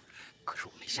妹子，可是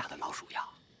我没下的老鼠药。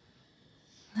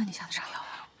那你下的啥药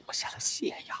啊？我下的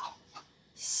泻药。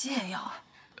泻药？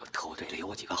特务队里有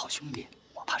我几个好兄弟，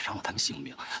我怕伤了他们性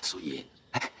命，所以，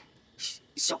哎，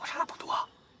效果差不多，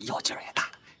药劲儿也大。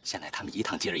现在他们一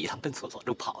趟接着一趟奔厕所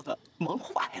就跑的，忙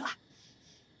坏了。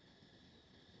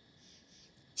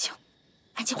行，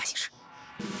按计划行事。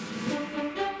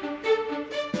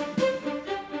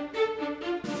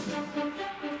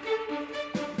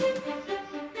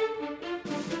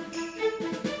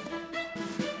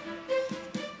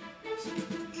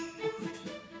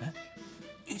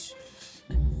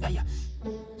哎呀，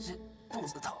这肚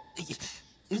子疼！哎呀，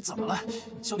你怎么了，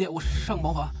兄弟？我上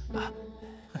茅房啊！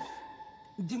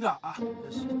你听着啊，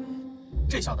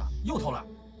这小子又偷了。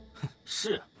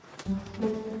是。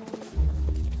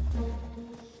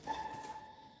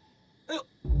哎呦，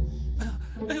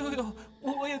哎呦哎呦，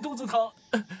我也肚子疼。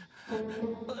哎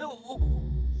呦我。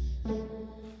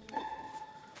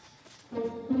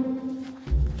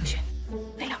刘雪，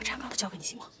那2个站岗的交给你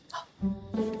行吗？好。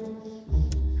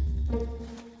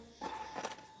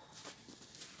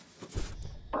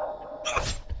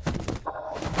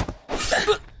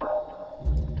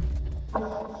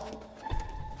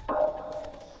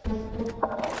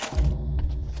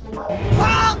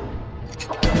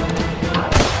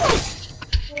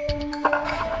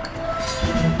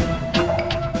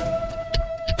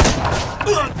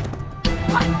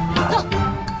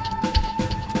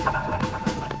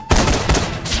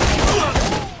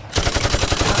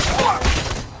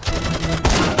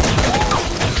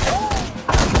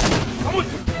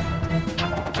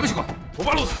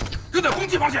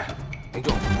击发现，顶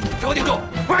住，给我顶住！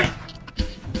快！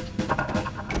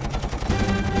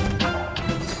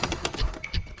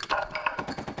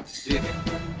近一点，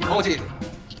往我近一点。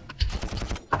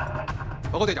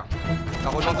报告队长，大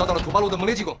火场遭到了土八路的猛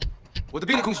烈进攻，我的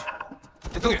兵力空虚，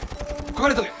得增援，快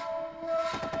来增援！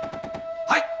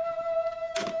嗨！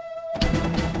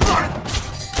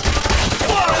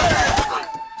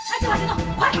计划行动，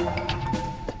快！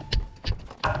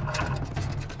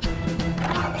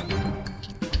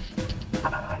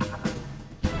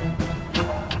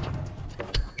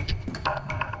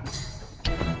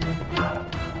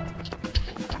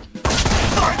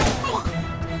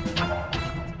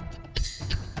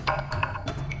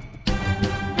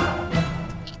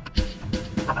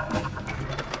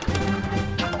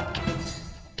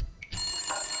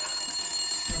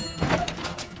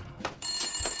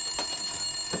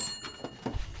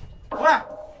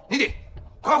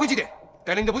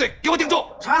带领你的部队给我顶住！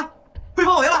啥？被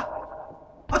包围了？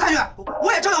啊，太君，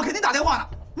我也正要给您打电话呢，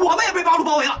我们也被八路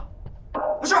包围了。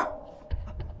是，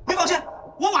您放心，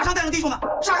我马上带领弟兄们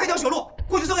杀开条血路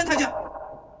过去增援太君。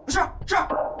是。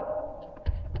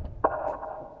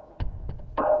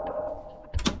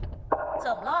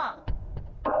怎么了？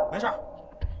没事，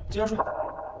接着睡。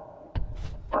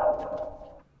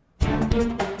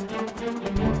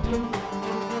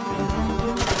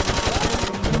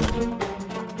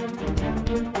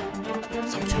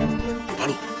三路军，有八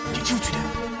路第7个据点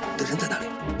的人在哪里？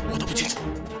我都不清楚。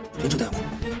连城弹药库，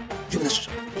原本的使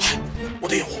者，嗨，我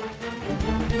的掩护。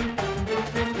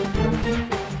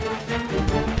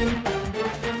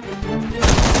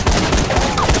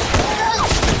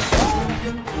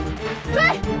追！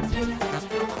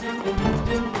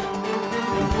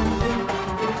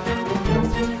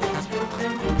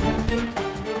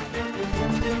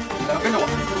大家跟着我，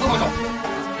跟我走。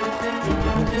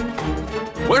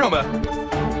关上门。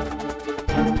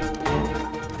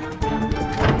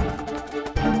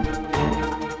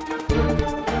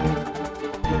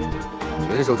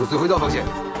全守住最后一道防线。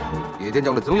野田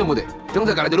长的增援部队正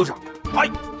在赶来的路上。嗨，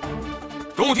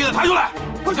中军的抬出来，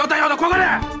不需要弹药的快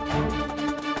点！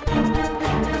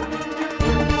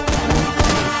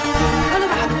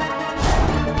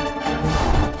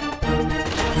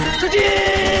射击！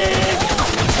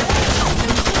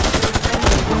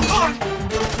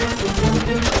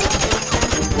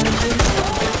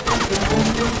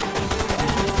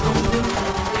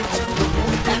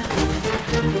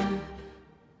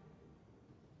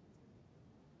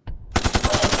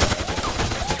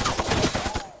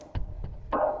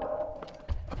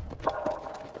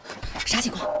啥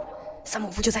情况？三木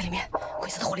武夫就在里面，鬼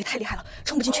子的火力太厉害了，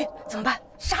冲不进去，怎么办？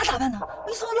啥咋办呢？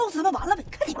我一说漏子们完了呗！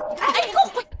你看你们，你看，哎，你给我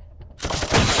回！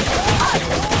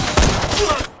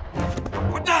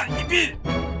混蛋一毙！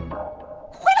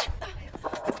回来！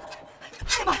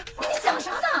哎呀妈呀！你想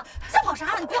啥呢？想跑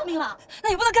啥？你不要命了？那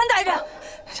也不能干待着呀！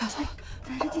小宋，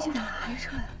咱是继续打还是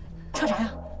撤呀？撤啥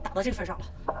呀？打到这份上了，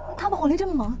他们火力这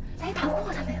么猛，咱也打不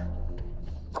过他们呀。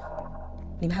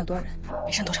里面还有多少人？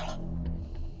没剩多少了。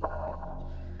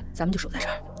咱们就守在这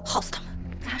儿，耗死他们。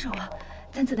咋守啊？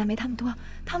咱子弹没他们多，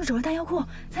他们守着弹药库，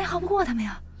咱也耗不过他们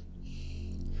呀。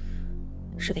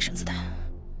是得省子弹。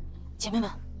姐妹们，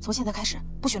从现在开始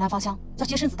不许乱放枪，要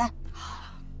节省子弹。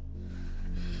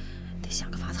得想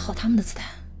个法子耗他们的子弹。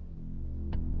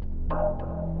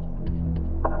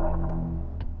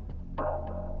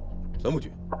三木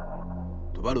军，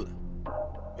土八路的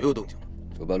没有动静了。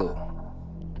土八路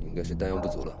应该是弹药不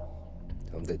足了，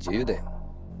他们在节约弹药，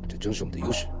这正是我们的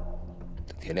优势。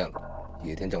等天亮了，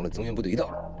野田长的增援部队一到，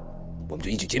我们就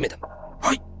一举歼灭他们。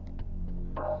嗨！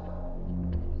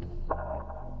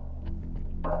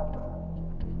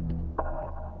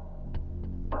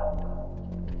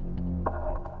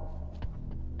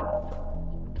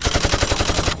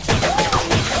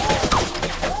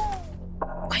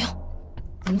快用！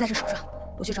你们在这守着，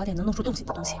我去找点能弄出动静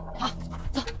的东西。好，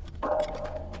走。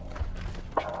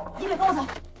一伟跟我走。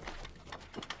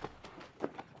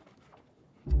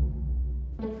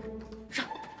上。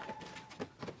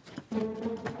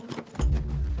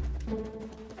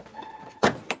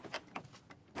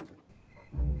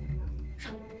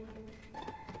上。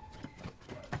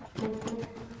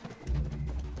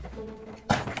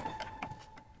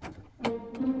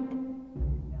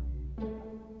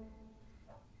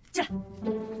进来。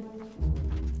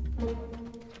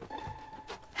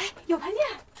哎，有盘面，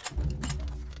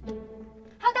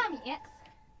还有大米。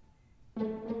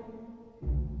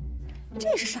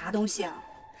这是啥东西啊？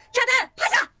炸弹，趴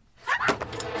下！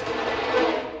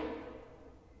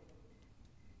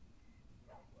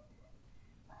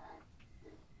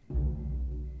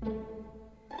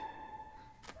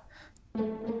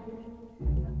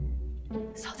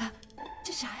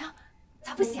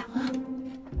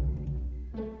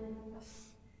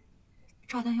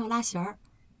拉弦儿，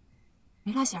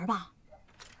没拉弦儿吧？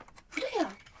不对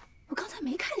呀，我刚才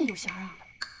没看见有弦儿啊。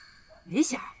没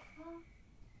弦儿。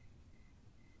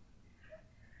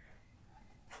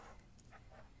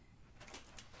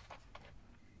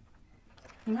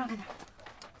你们让开点。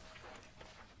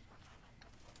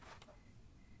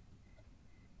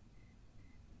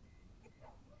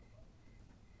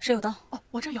谁有灯？哦，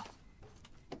我这有。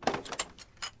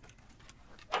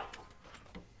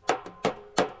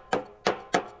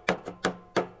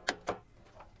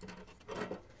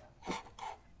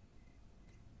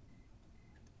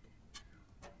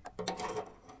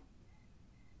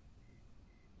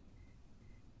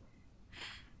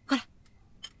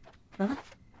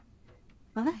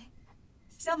闻闻，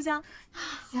香不香？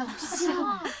香。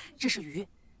这是鱼。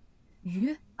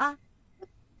鱼啊？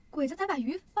鬼子咋把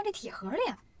鱼放这铁盒里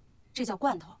啊？这叫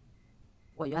罐头。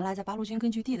我原来在八路军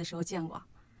根据地的时候见过，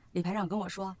李排长跟我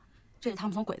说，这是他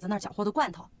们从鬼子那儿缴获的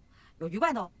罐头，有鱼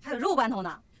罐头，还有肉罐头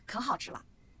呢，可好吃了。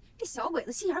这小鬼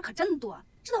子心眼可真多，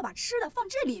知道把吃的放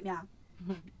这里面。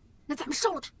那咱们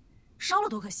烧了它，烧了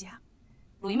多可惜啊！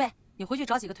鲁姨妹，你回去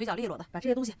找几个腿脚利落的，把这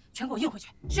些东西全给我运回去。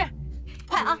是，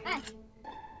快啊！哎，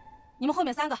你们后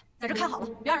面3个在这看好了，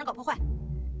别让人搞破坏。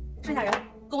剩下人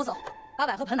跟我走，把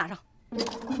碗和盆拿上。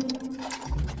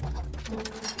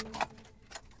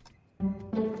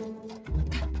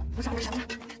我找着什么了？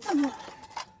这么多，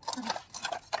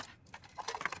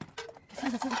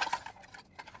走。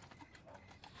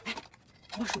哎，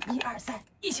我数1、2、3，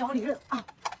一起往里扔啊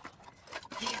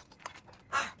！1、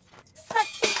2、3。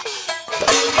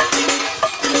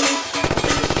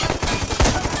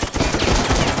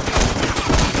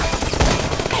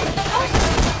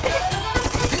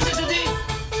停止射击！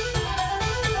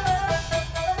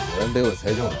果然被我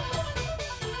猜中了。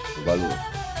5八路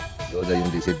又在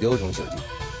用这些雕虫小技，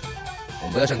我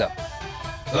们不要上当，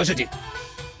都要射击。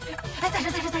哎，再射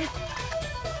！1、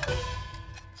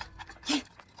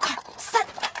2、3。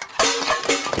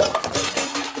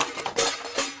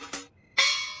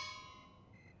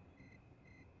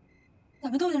咋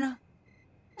没动静呢？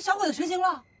那小鬼子成精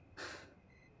了。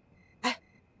哎，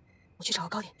我去找个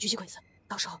高点狙击鬼子，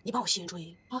到时候你帮我吸引注意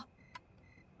力啊。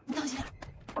你当心点。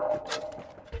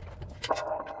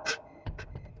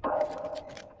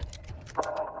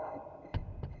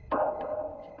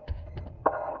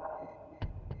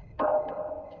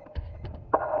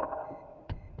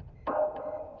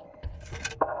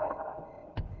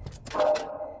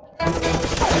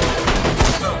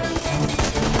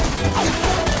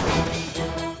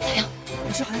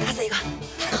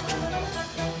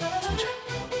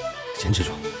坚持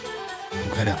住，天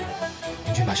快亮了，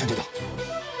援军马上就到。打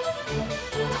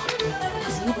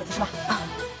死一个鬼子是吧？啊，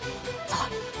走，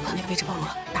我的那个位置暴露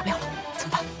了，打不了了，怎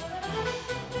么办？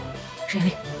石眼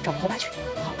力，找个火把去。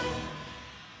好，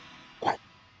快！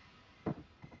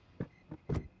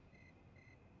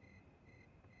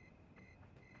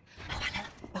火把来了，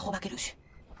把火把给柳絮。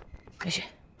柳絮，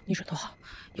你准头好，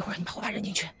一会儿你把火把扔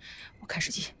进去，我看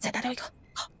时机再打掉一个。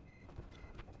好。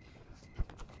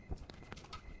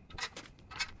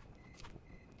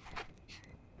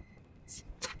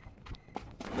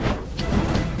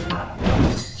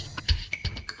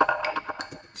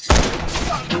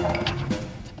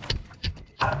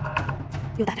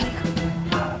又打掉一个。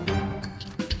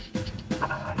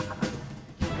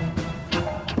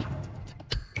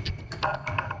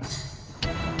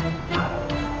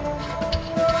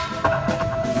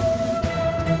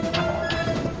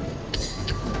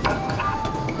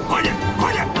快点，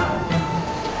快点！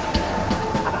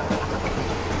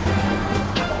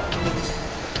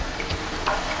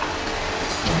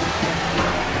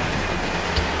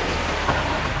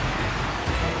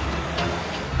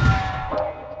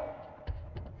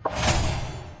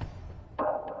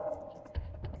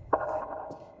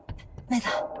妹子，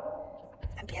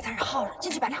咱别在这耗着，进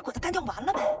去把俩鬼子干掉完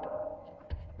了呗。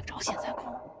找现在攻，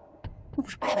那不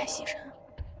是白白牺牲？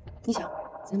你想，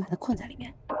咱把他困在里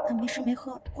面，他没吃没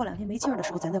喝，过2天没劲儿的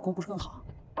时候，咱再攻不是更好？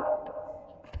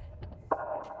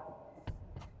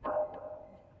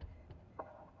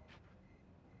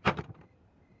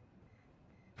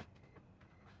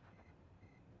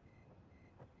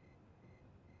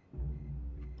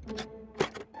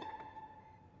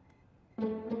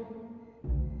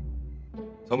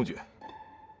参谋局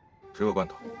，10个罐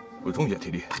头，补充一下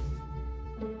体力。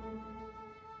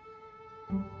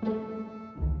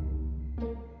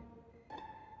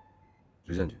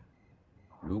石将军，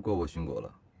如果我殉国了，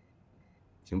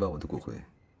请把我的骨灰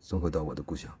送回到我的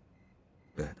故乡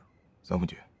北海道。参谋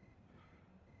局，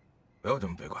不要这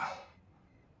么悲观。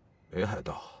北海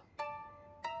道，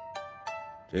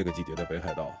这个季节的北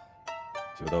海道，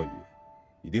酒到鱼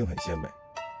一定很鲜美。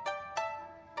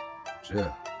是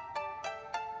啊，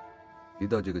一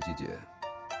到这个季节，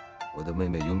我的妹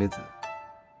妹由美子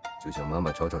就像妈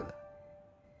妈吵吵的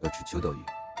要吃秋刀鱼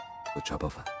和茶包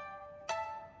饭。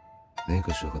那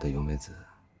个时候的由美子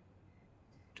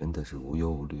真的是无忧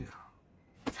无虑啊。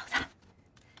嫂子，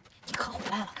你可回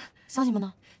来了，乡亲们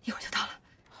呢？一会儿就到了。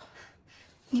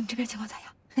你们这边情况咋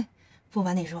样？哼，不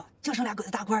瞒你说，就剩俩鬼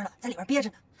子大官了，在里边憋着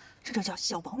呢。这叫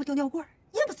小毛病掉尿罐，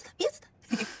淹不死他，憋死他。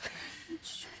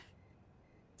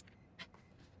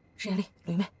石艳丽、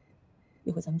柳玉妹，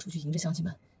一会儿咱们出去迎着乡亲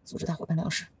们，组织大伙搬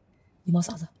粮食。狸猫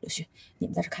嫂子、柳絮，你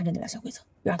们在这看着那俩小鬼子，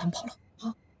别让他们跑了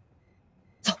啊！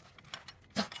走，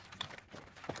走。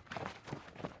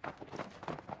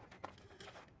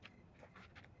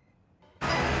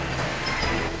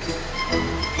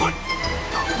快，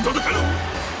大红招的凯勒！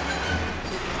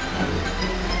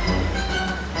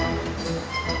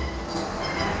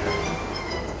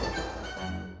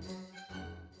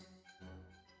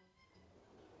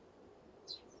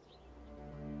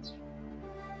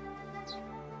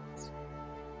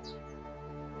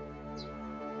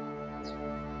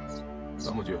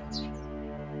参谋军，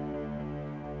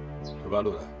土八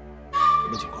路的什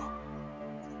么情况？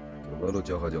土八路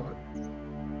叫好，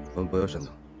我们不要上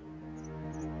当。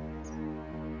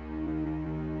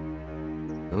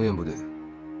能源部队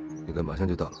应该马上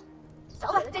就到了。小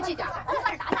鬼子这据点，咱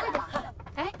算是打下来了。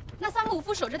哎，那三木武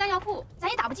夫守着弹药库，咱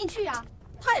也打不进去啊。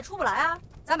他也出不来啊，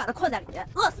咱把他困在里面，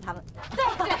饿死他们。对，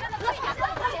饿死他们。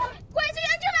鬼子援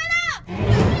军来了！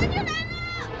鬼子援军来了！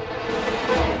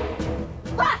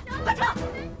快撤！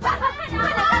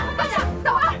快点！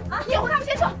等会儿，野狐他们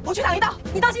先撤，我去挡一刀，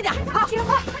你当心点。好，提人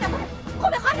快，快点！后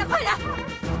面快点，快点！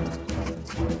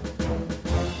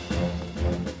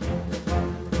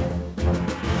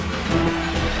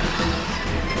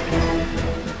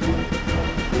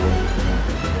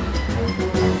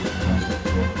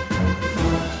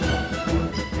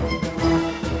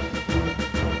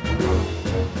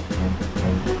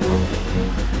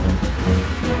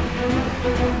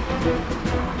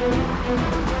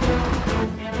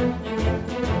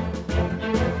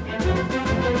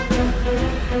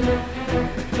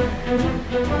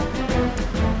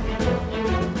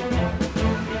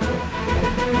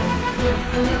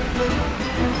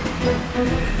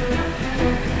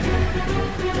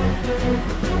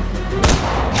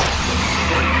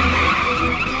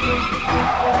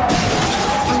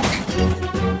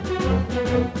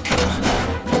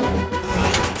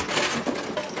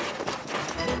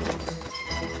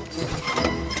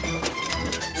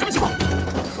什么情况？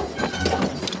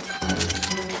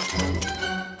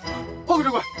报告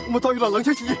长官，我们遭遇了狼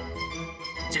枪袭击，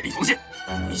建立防线，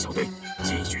一小队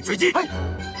继续追击。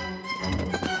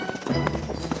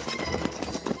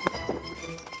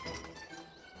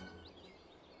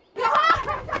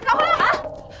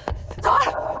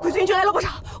鬼子援军来了不少，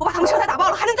我把他们车胎打爆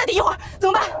了，还能再顶一会儿，怎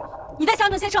么办？你带乡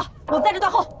亲们先撤，我们在这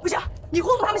断后。不行，你糊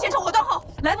弄他们先撤，我断后。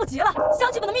来不及了，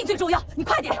乡亲们的命最重要，你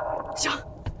快点。行，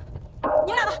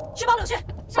你们两个去帮柳絮。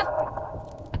是。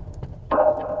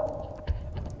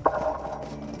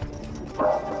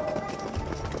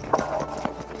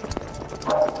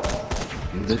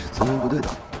应该是增援部队的。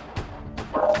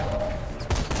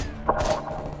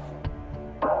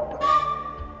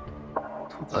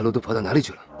土八路都跑到哪里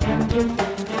去了？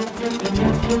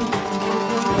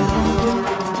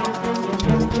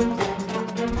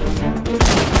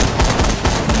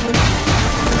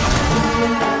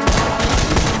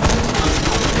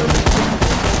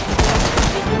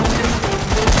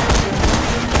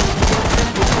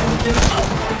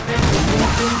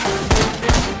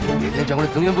野田长官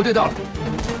的增援部队到了，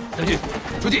将军，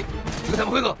出击，去跟他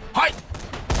们会合。嗨！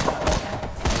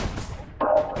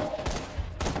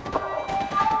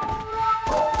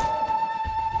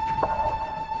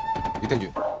李天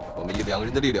军，我们以2个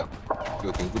人的力量，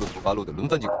就顶住了土八路的轮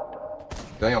番进攻。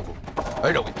弹药库还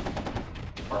绕位。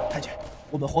太君，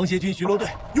我们皇协军巡逻队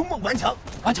勇猛顽强，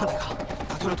顽强抵抗，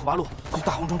打退了土八路对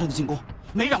大红庄镇的进攻，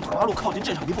没让土八路靠近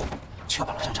镇上一步，确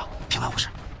保了镇上平安无事。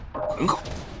很好，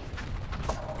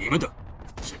你们的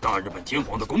是大日本天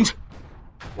皇的功臣，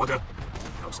我的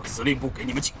要向司令部给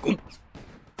你们请功，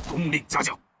功令嘉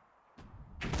奖。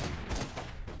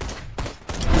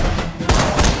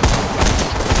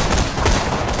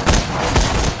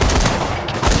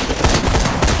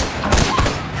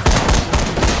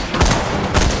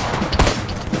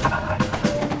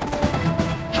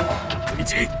追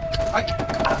击！哎！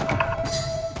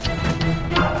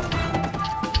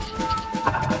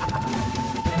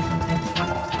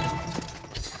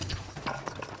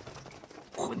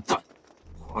混蛋，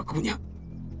花姑娘，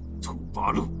土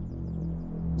八路，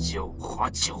狡猾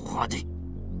狡猾的。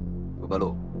土八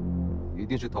路一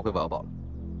定是是逃回瓦窑堡了。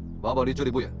瓦窑堡离这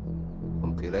里不远，我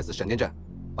们可以来次闪电战，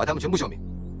把他们全部消灭。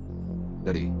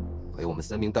那里还有我们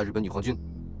3名大日本女皇军，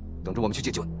等着我们去解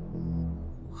救你。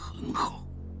很好，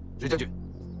石将军，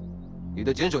你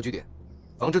的坚守据点，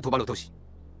防止土八路偷袭，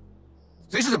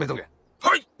随时准备增援。嗨！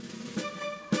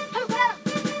 他们回来了！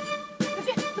刘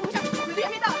俊，怎么回事？鬼子援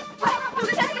兵到了！快，有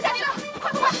人下这个下敌了！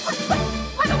快，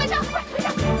快动干枪！快，队长，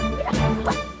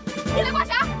快，别来挂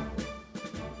侠！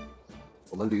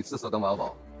我们屡次扫荡瓦窑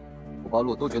堡，土八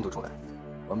路都卷土重来，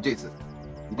我们这次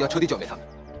一定要彻底剿灭他们，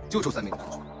救出3名女同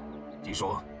志。听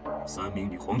说3名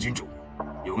女皇军中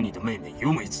有你的妹妹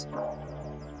由美子，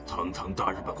堂堂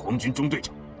大日本皇军中队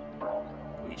长，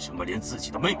为什么连自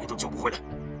己的妹妹都救不回来？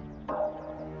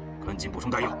赶紧补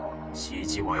充弹药，袭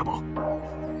击瓦窑堡。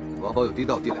瓦窑堡有地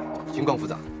道地雷，情况复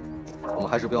杂，我们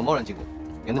还是不要贸然进攻，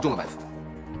免得中了埋伏。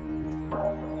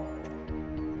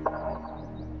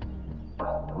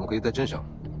我们可以在镇上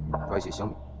抓一些乡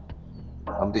民，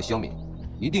他们对乡民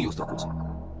一定有所顾忌，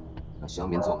让乡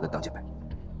民做我们的挡箭牌。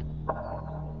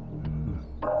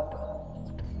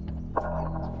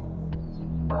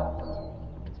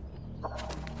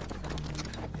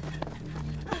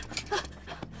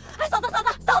 哎，嫂子，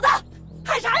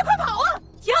喊啥呀？快跑啊！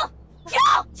停！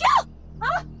啊！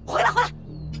回来！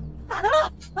打的了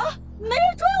啊！没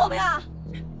人追我们呀？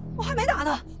我还没打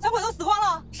呢，小鬼都死光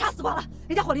了。啥死光了？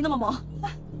人家火力那么猛，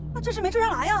那这是没追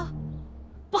上来呀？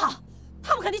不好，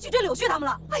他们肯定去追柳絮他们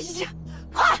了。哎呀，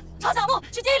快朝小路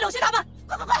去接应柳絮他们！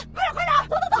快点！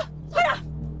走，快点！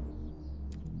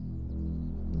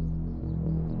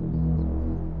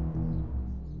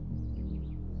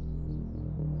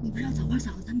 你不知道枣花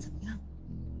嫂子他们怎么样？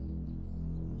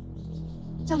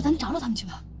要不咱找找他们去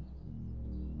吧？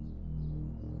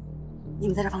你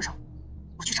们在这防守，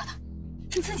我去找他。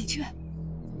你自己去，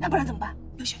那不然怎么办？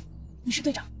刘雪，你是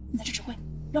队长，你在这指挥，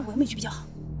让我由美去比较好。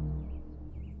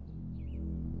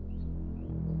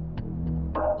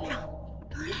队长，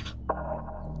有人来了！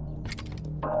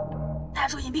大家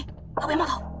注意隐蔽，要别冒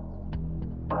头。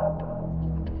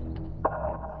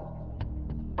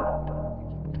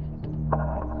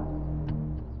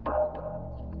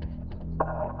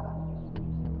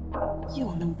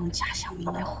 又能帮假乡民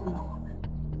来糊弄我们，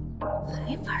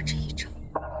还玩这一招！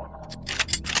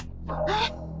哎，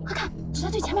快看，指在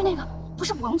最前面那个，不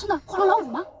是五王村的花龙老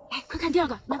五吗？哎，快看第2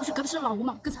个，那不是隔壁村的老吴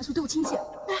吗？跟咱叔都有亲戚。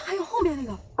哎，还有后面那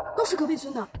个，都是隔壁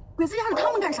村的，鬼子压着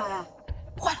他们干啥呀？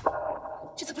坏了，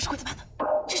这次不是鬼子办的，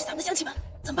这是咱们的乡亲们，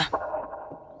怎么办？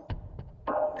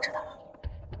我知道了，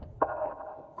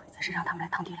鬼子是让他们来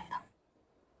趟地雷的。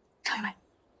常玉梅，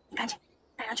你赶紧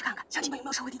带人去看看乡亲们有没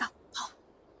有收回地道。好。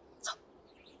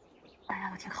 大家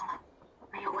都听好了，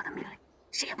没有我的命令，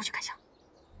谁也不许开枪。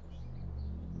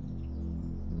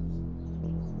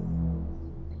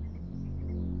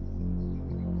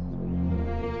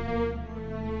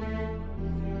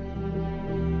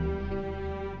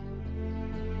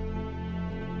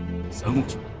三木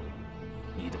君，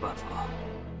你的办法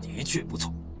的确不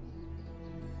错。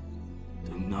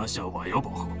等拿下瓦窑堡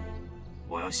后，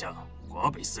我要向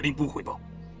华北司令部汇报，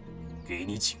给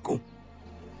你请功。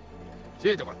谢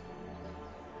谢长官。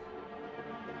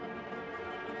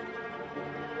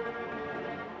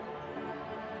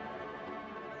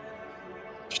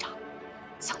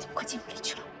 乡亲们快进屋里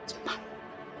去了，怎么办？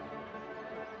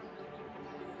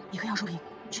你和杨淑萍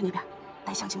去那边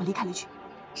带乡亲们离开雷区，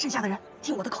剩下的人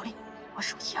听我的口令，我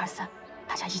数1、2、3，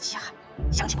大家一起喊，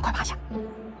乡亲们快趴下，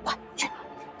快去！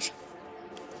是。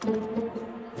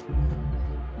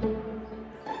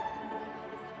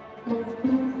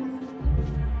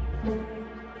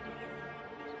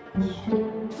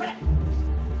快点！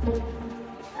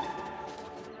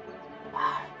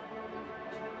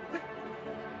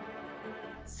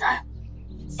 3，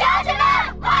乡亲们，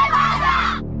快趴下！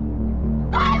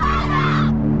快趴下！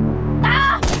打！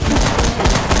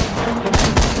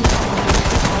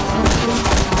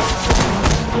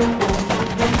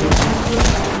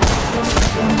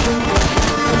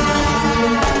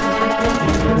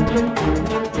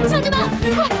乡亲们，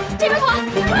快，这边跑，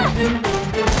快！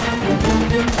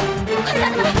快点！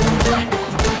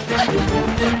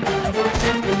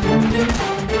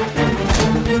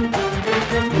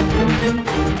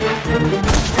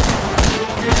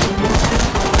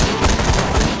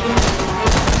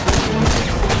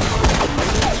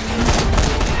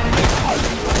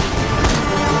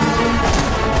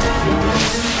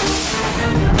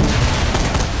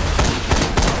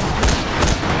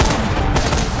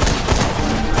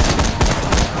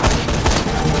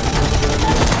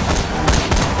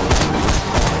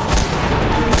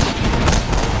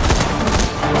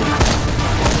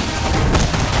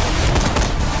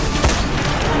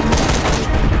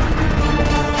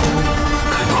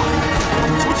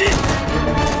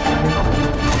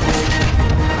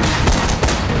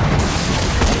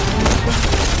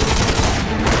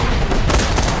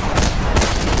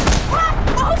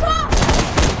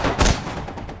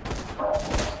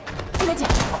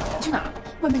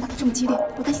打得这么激烈，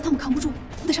我担心他们扛不住，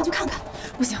我得上去看看。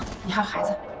不行，你还有孩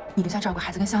子，你留下照顾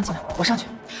孩子跟乡亲们，我上去。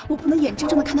我不能眼睁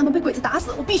睁的看他们被鬼子打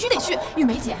死，我必须得去。玉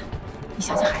梅姐，你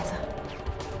想想孩子。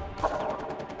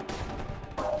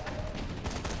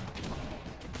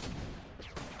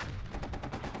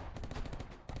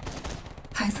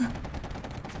孩子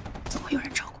总会有人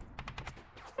照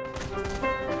顾。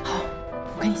好，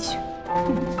我跟你一起去。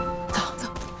走走。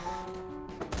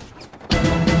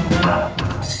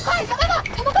快，小爸爸，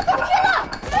我们被鬼子骗了！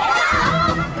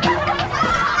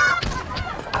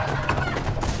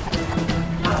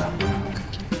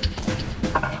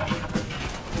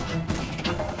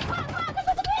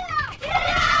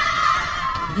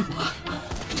为母，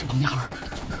这帮娘儿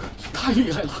太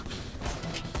厉害了，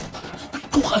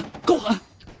够狠，够狠！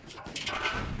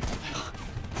哎呀，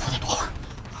我得躲会儿。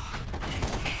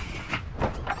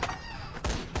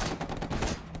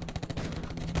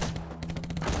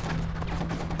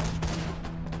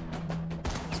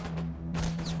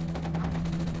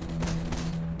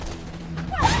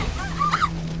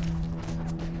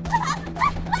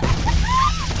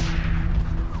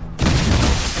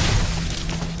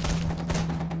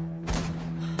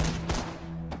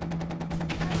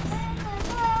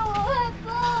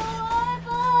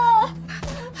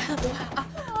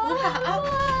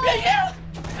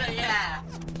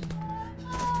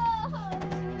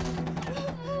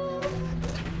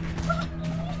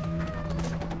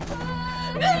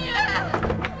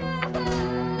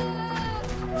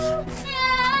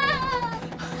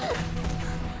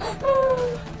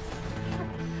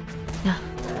娘，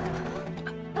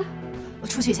我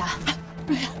出去一下。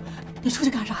瑞瑞，你出去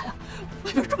干啥呀？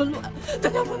外边这么乱，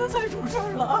咱家不能再出事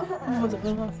儿了。我怎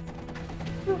么了？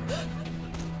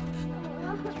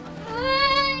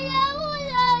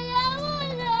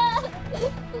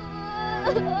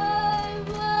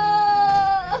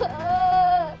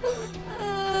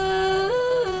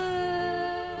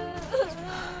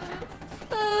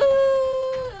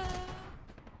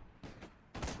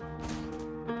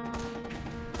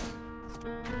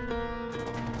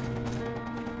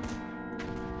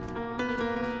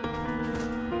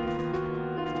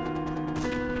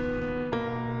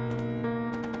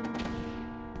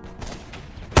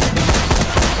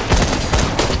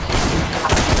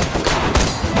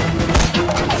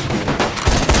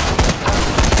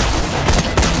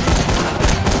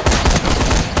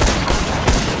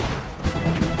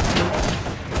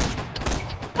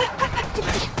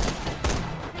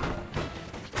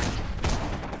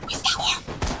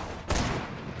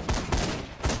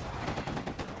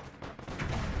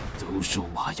都说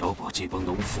马瑶宝这帮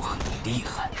农夫很厉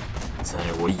害，在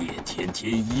我野田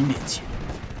天一面前，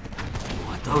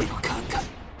我倒要看看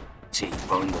这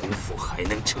帮农夫还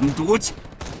能撑多久。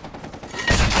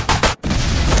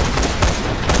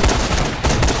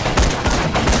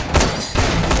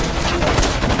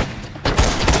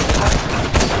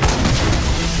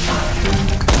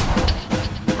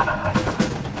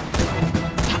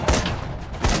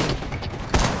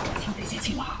轻贼先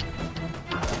轻王，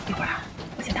一会儿啊，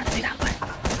我先打个最大关。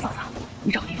嫂子，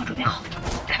你找个地方准备好，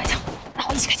开完枪，然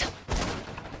后一起开枪。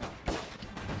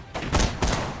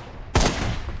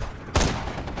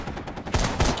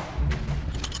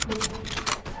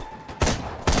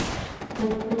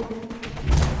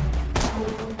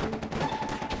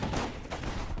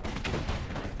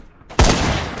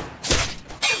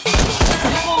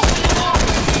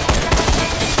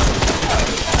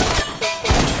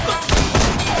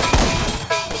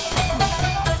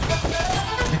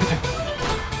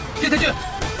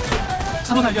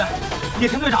参谋太君，野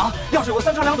田队长要是有个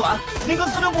三长两短，您跟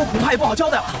司令部恐怕也不好交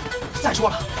代了。再说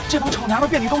了，这帮丑娘们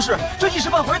遍地都是，这一时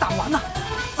半会儿也打不完呢。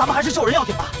咱们还是救人要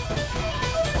紧吧。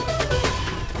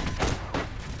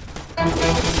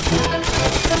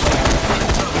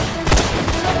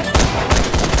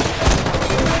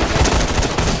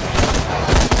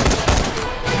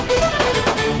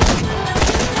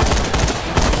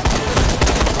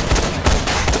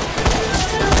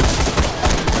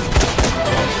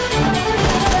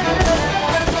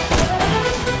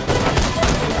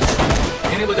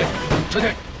撤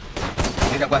退！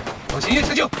田长官，往行业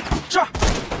前进。是。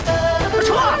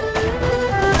撤！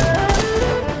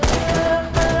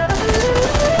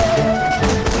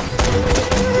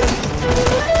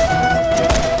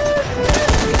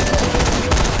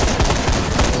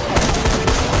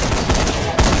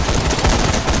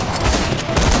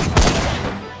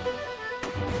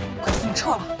鬼子们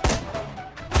撤了。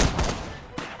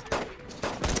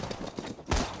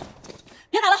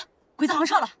别打了，鬼子好像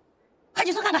撤了，快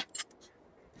去村看看。